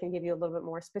email and I can give you a little bit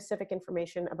more specific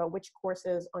information about which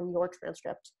courses on your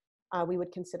transcript we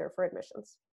would consider for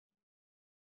admissions.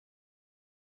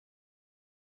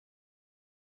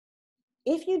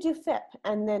 If you do FIP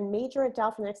and then major at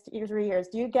DAL for the next 3 years,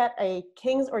 do you get a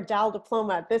King's or DAL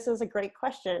diploma? This is a great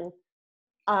question.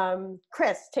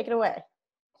 Chris, take it away.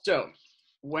 So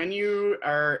when you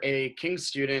are a King's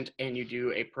student and you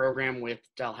do a program with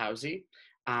Dalhousie,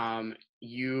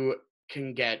 you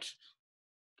can get,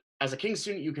 as a King's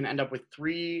student, you can end up with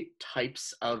 3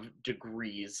 types of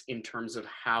degrees in terms of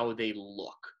how they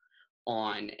look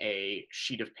on a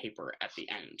sheet of paper at the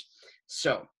end.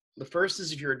 So the first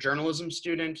is if you're a journalism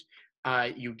student,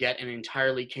 you get an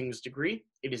entirely King's degree.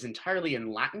 It is entirely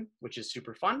in Latin, which is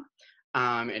super fun.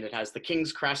 And it has the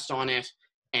King's crest on it,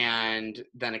 and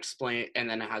then it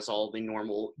has all the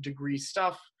normal degree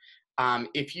stuff.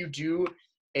 If you do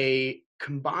a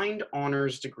combined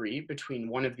honors degree between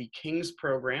one of the King's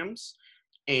programs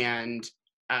and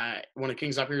one of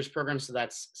King's Up Years programs, so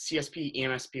that's CSP,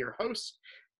 EMSP, or Host,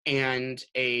 and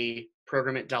a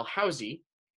program at Dalhousie,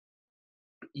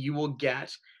 you will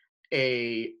get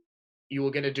a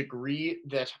degree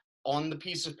that on the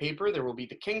piece of paper there will be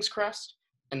the King's crest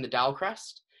and the Dal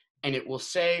crest, and it will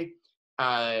say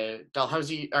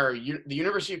Dalhousie, or the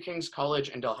University of King's College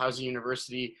and Dalhousie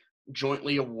University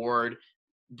jointly award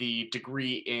the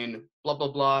degree in blah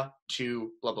blah blah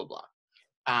to blah blah blah.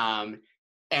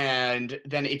 And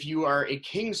then if you are a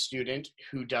King's student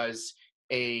who does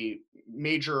a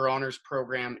major honors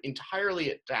program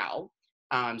entirely at Dal,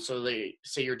 so they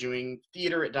say you're doing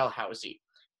theater at Dalhousie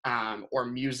or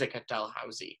music at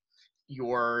Dalhousie,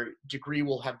 your degree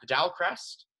will have the Dal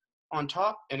crest on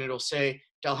top, and it'll say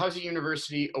Dalhousie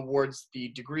University awards the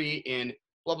degree in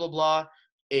blah blah blah,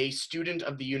 a student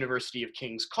of the University of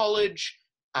King's College,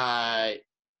 and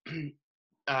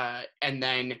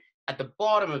then at the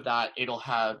bottom of that it'll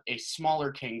have a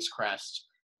smaller King's crest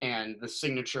and the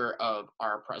signature of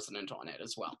our president on it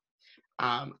as well.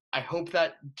 I hope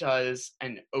that does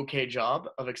an okay job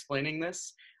of explaining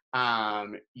this.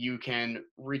 You can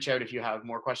reach out if you have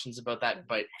more questions about that,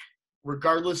 but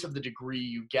regardless of the degree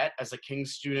you get as a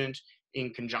King's student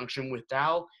in conjunction with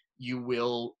Dal, you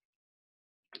will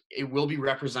it will be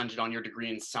represented on your degree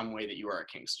in some way that you are a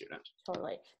King student.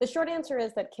 Totally. The short answer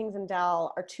is that King's and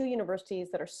Dal are two universities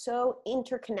that are so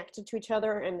interconnected to each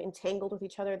other and entangled with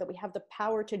each other that we have the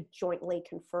power to jointly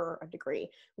confer a degree,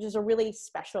 which is a really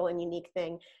special and unique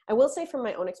thing. I will say from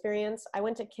my own experience, I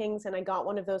went to King's and I got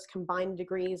one of those combined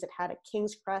degrees. It had a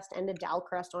King's crest and a Dal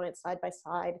crest on it side by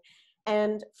side.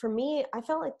 And for me, I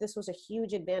felt like this was a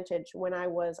huge advantage when I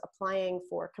was applying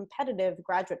for competitive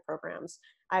graduate programs.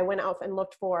 I went out and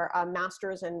looked for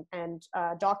master's and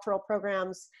doctoral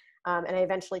programs, and I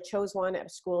eventually chose one at a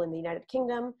school in the United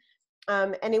Kingdom.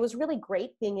 And it was really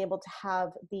great being able to have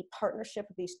the partnership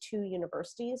of these two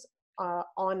universities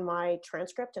on my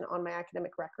transcript and on my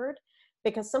academic record,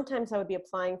 because sometimes I would be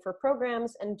applying for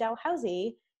programs and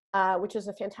Dalhousie, which is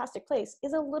a fantastic place,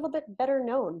 is a little bit better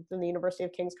known than the University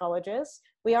of King's College is.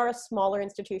 We are a smaller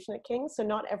institution at King's, so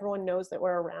not everyone knows that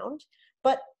we're around,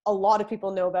 but a lot of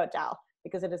people know about Dal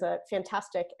because it is a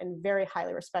fantastic and very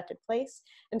highly respected place.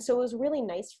 And so it was really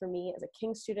nice for me as a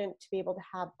King's student to be able to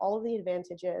have all of the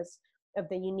advantages of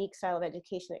the unique style of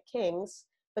education at King's,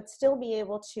 but still be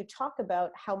able to talk about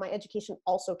how my education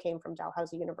also came from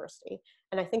Dalhousie University.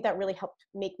 And I think that really helped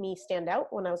make me stand out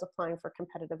when I was applying for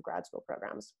competitive grad school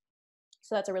programs.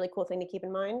 So that's a really cool thing to keep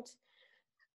in mind.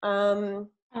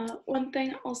 One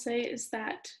thing I'll say is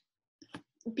that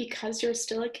because you're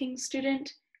still a King's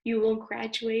student, you will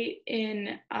graduate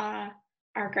in our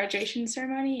graduation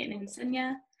ceremony in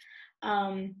Insignia.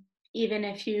 Even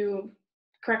if you,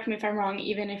 correct me if I'm wrong,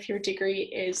 even if your degree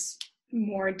is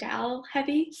more Dal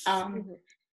heavy,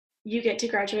 you get to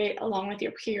graduate along with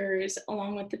your peers,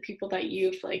 along with the people that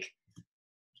you've like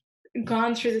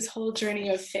gone through this whole journey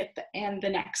of FIP and the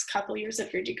next couple years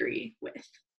of your degree with.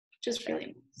 Just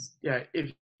really nice. Yeah,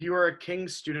 if you are a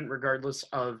King's student, regardless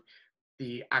of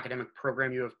the academic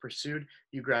program you have pursued,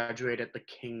 you graduate at the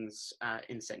King's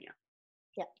insignia.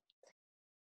 Yeah.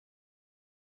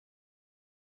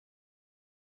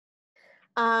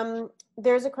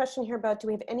 There's a question here about, do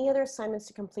we have any other assignments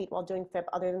to complete while doing FIP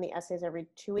other than the essays every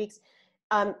 2 weeks?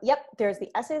 Yep, there's the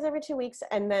essays every 2 weeks,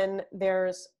 and then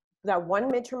there's that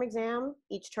one midterm exam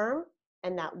each term,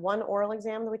 and that one oral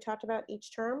exam that we talked about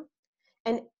each term.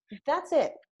 And that's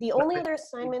it. The only other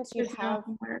assignments you have,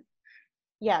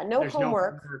 yeah, no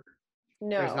homework.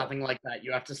 No. There's nothing like that.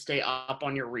 You have to stay up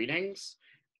on your readings,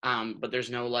 but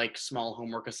there's no like small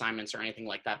homework assignments or anything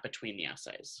like that between the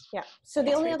essays. Yeah. So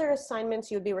the only other assignments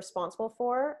you would be responsible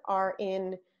for are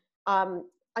in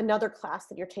another class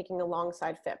that you're taking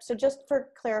alongside FIP. So just for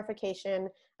clarification,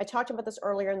 I talked about this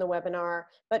earlier in the webinar,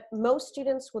 but most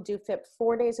students will do FIP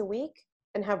 4 days a week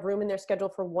and have room in their schedule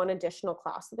for one additional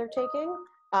class that they're taking.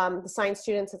 The science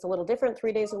students, it's a little different,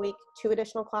 3 days a week, 2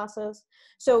 additional classes.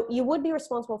 So you would be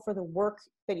responsible for the work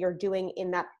that you're doing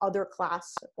in that other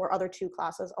class or other 2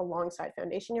 classes alongside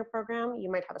foundation year program.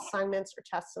 You might have assignments or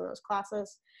tests in those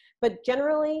classes. But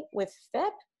generally with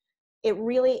FIP, it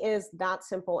really is that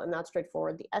simple and that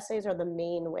straightforward. The essays are the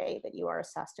main way that you are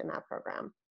assessed in that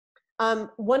program.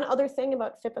 One other thing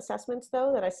about FIP assessments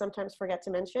though, that I sometimes forget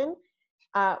to mention,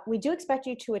 we do expect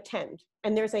you to attend,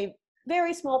 and there's a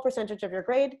very small percentage of your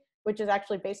grade, which is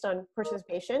actually based on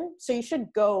participation. So you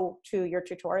should go to your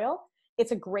tutorial.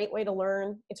 It's a great way to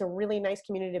learn. It's a really nice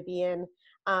community to be in.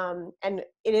 And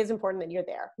it is important that you're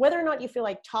there. Whether or not you feel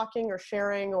like talking or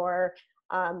sharing or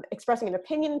expressing an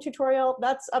opinion in tutorial,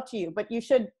 that's up to you, but you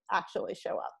should actually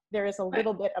show up. There is a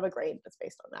little bit of a grade that's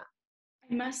based on that.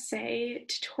 I must say,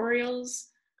 tutorials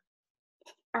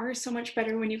are so much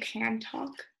better when you can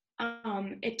talk.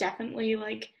 It definitely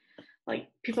like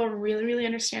people are really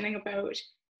understanding about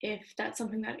if that's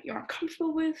something that you aren't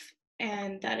comfortable with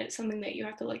and that it's something that you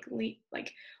have to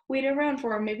wait around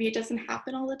for, or maybe it doesn't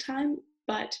happen all the time,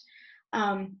 but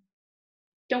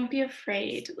don't be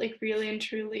afraid. Like really and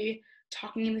truly,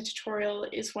 talking in the tutorial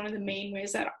is one of the main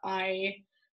ways that I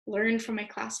learned from my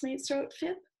classmates throughout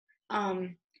FIP.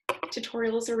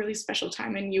 Tutorials are a really special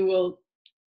time, and you will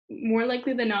more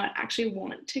likely than not actually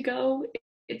want to go.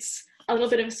 It's a little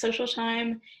bit of a social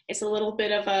time. It's a little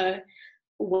bit of a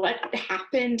what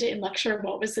happened in lecture,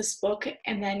 what was this book,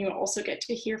 and then you also get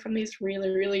to hear from these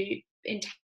really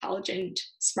intelligent,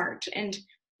 smart, and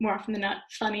more often than not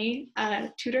funny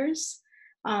tutors.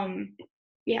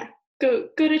 Yeah, go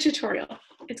to tutorial.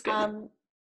 It's good.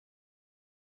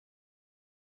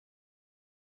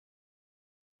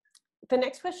 The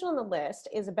next question on the list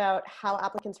is about how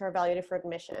applicants are evaluated for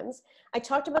admissions. I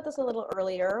talked about this a little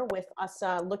earlier with us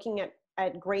looking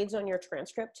at grades on your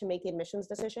transcript to make the admissions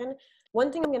decision. One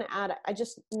thing I'm going to add, I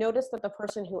just noticed that the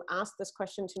person who asked this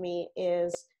question to me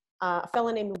is a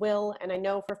fellow named Will, and I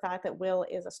know for a fact that Will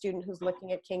is a student who's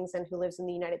looking at King's and who lives in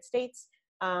the United States.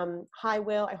 Hi,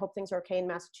 Will. I hope things are okay in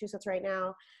Massachusetts right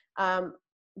now.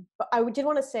 But I did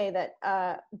want to say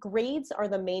that grades are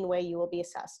the main way you will be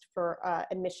assessed for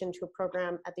admission to a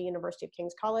program at the University of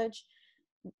King's College.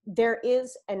 There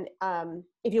is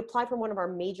if you apply for one of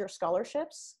our major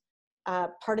scholarships,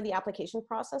 part of the application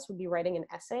process would be writing an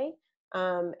essay.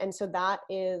 And so that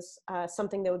is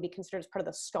something that would be considered as part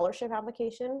of the scholarship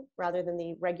application rather than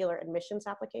the regular admissions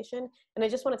application. And I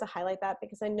just wanted to highlight that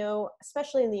because I know,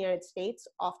 especially in the United States,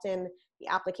 often the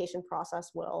application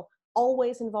process will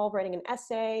always involve writing an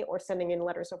essay or sending in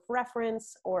letters of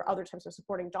reference or other types of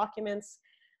supporting documents.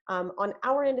 On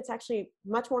our end, it's actually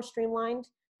much more streamlined.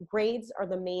 Grades are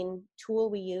the main tool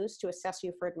we use to assess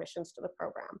you for admissions to the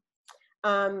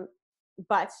program.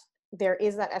 But there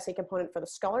is that essay component for the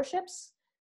scholarships.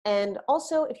 And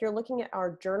also, if you're looking at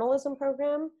our journalism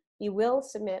program, you will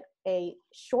submit a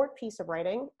short piece of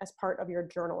writing as part of your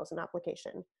journalism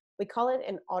application. We call it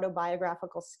an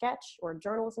autobiographical sketch or a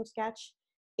journalism sketch.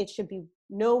 It should be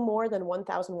no more than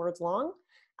 1,000 words long.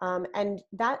 And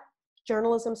that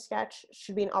journalism sketch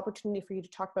should be an opportunity for you to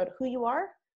talk about who you are,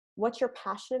 what you're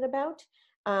passionate about,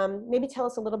 maybe tell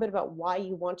us a little bit about why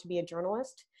you want to be a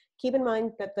journalist. Keep in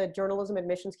mind that the Journalism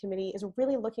Admissions Committee is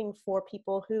really looking for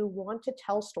people who want to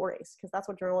tell stories, because that's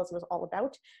what journalism is all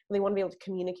about. And they want to be able to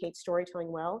communicate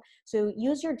storytelling well. So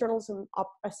use your journalism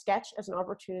a sketch as an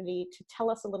opportunity to tell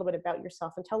us a little bit about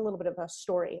yourself and tell a little bit of a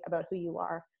story about who you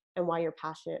are and why you're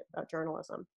passionate about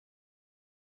journalism.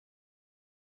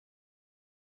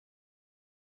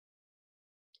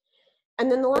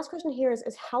 And then the last question here is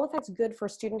Halifax good for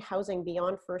student housing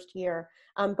beyond first year?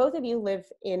 Both of you live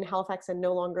in Halifax and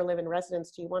no longer live in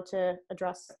residence. Do you want to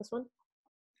address this one?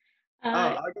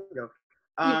 I can go.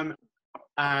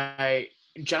 I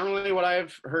generally, what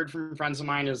I've heard from friends of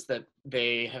mine is that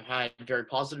they have had very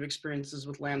positive experiences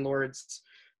with landlords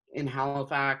in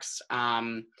Halifax.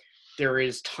 There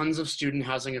is tons of student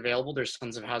housing available. There's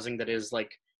tons of housing that is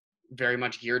like very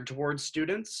much geared towards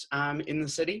students in the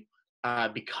city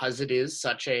because it is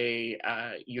such a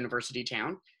university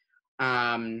town.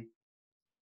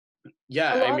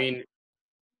 Yeah, I mean,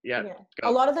 yeah. A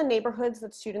lot of the neighborhoods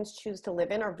that students choose to live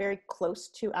in are very close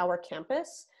to our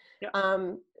campus.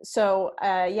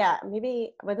 Yeah. Yeah,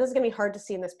 maybe, but this is gonna be hard to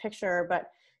see in this picture,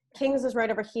 but Kings is right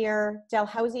over here.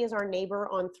 Dalhousie is our neighbor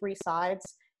on 3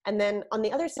 sides. And then on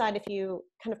the other side, if you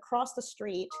kind of cross the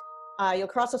street, you'll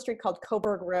cross a street called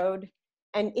Coburg Road.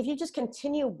 And if you just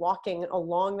continue walking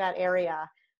along that area,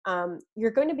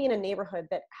 you're going to be in a neighborhood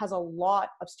that has a lot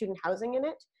of student housing in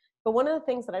it. But one of the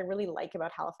things that I really like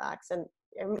about Halifax, and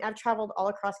I've traveled all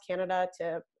across Canada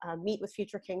to meet with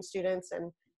future King students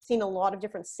and seen a lot of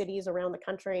different cities around the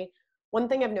country. One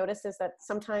thing I've noticed is that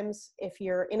sometimes if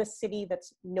you're in a city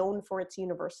that's known for its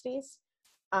universities,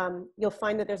 you'll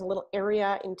find that there's a little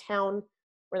area in town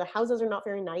where the houses are not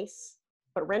very nice,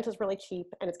 but rent is really cheap,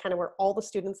 and it's kind of where all the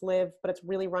students live, but it's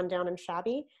really run down and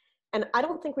shabby. And I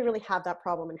don't think we really have that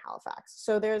problem in Halifax.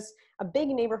 So there's a big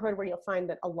neighborhood where you'll find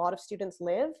that a lot of students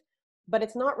live, but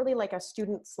it's not really like a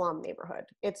student slum neighborhood.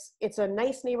 It's a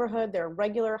nice neighborhood. There are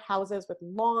regular houses with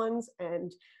lawns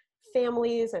and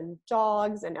families and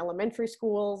dogs and elementary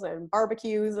schools and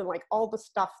barbecues and like all the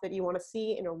stuff that you want to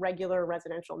see in a regular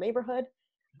residential neighborhood.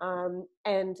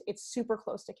 And it's super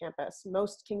close to campus.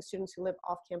 Most King students who live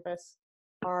off campus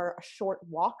are a short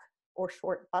walk or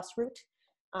short bus route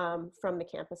from the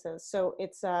campuses. So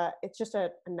it's just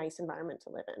a nice environment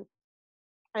to live in.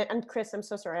 And Chris, I'm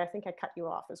so sorry. I think I cut you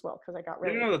off as well because I got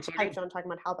really hyped on talking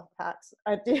about Halifax.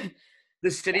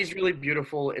 The city's really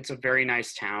beautiful. It's a very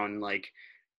nice town. Like,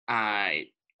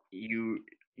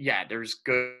 there's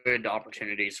good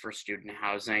opportunities for student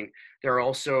housing. There are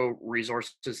also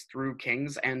resources through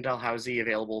King's and Dalhousie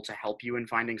available to help you in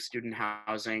finding student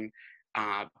housing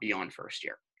beyond first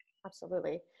year.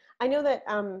 Absolutely. I know that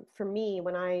for me,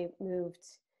 when I moved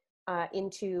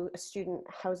into a student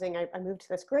housing, I moved to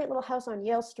this great little house on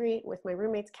Yale Street with my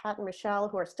roommates, Kat and Michelle,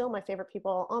 who are still my favorite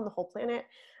people on the whole planet.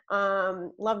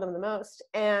 Love them the most.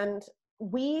 And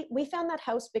we found that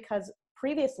house because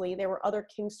previously there were other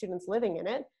King students living in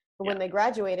it. But when they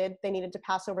graduated, they needed to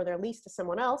pass over their lease to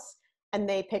someone else, and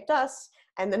they picked us.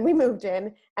 And then we moved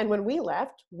in, and when we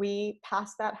left, we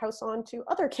passed that house on to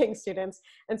other King students.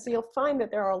 And so you'll find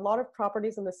that there are a lot of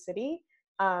properties in the city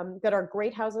that are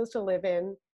great houses to live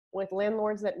in, with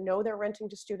landlords that know they're renting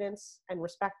to students and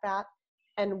respect that,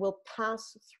 and will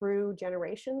pass through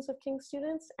generations of King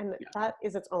students. And that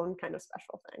is its own kind of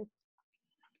special thing.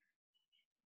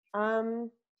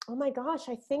 Oh my gosh,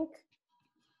 I think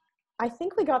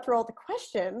we got through all the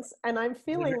questions, and I'm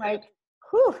feeling like,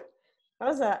 whew,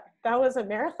 That was a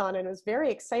marathon, and it was very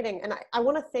exciting. And I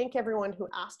want to thank everyone who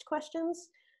asked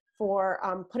questions for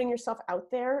putting yourself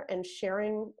out there and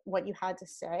sharing what you had to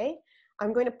say.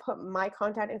 I'm going to put my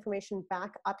contact information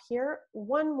back up here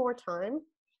one more time.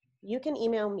 You can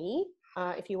email me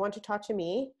if you want to talk to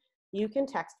me. You can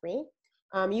text me.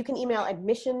 You can email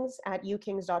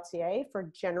admissions@ukings.ca for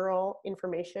general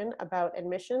information about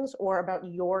admissions or about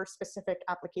your specific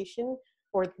application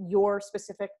or your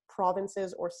specific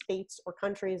provinces or states or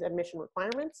countries' admission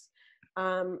requirements.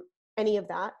 Any of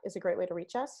that is a great way to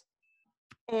reach us.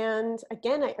 And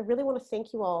again, I really want to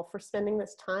thank you all for spending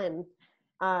this time.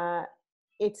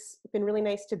 It's been really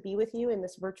nice to be with you in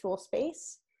this virtual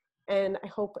space. And I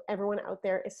hope everyone out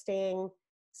there is staying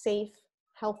safe,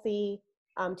 healthy,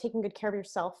 taking good care of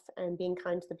yourself and being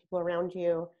kind to the people around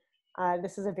you.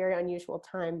 This is a very unusual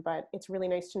time, but it's really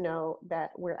nice to know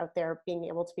that we're out there being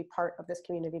able to be part of this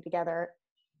community together.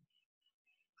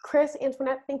 Chris,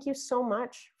 Antoinette, thank you so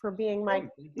much for being my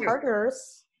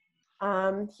partners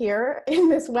here in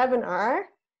this webinar.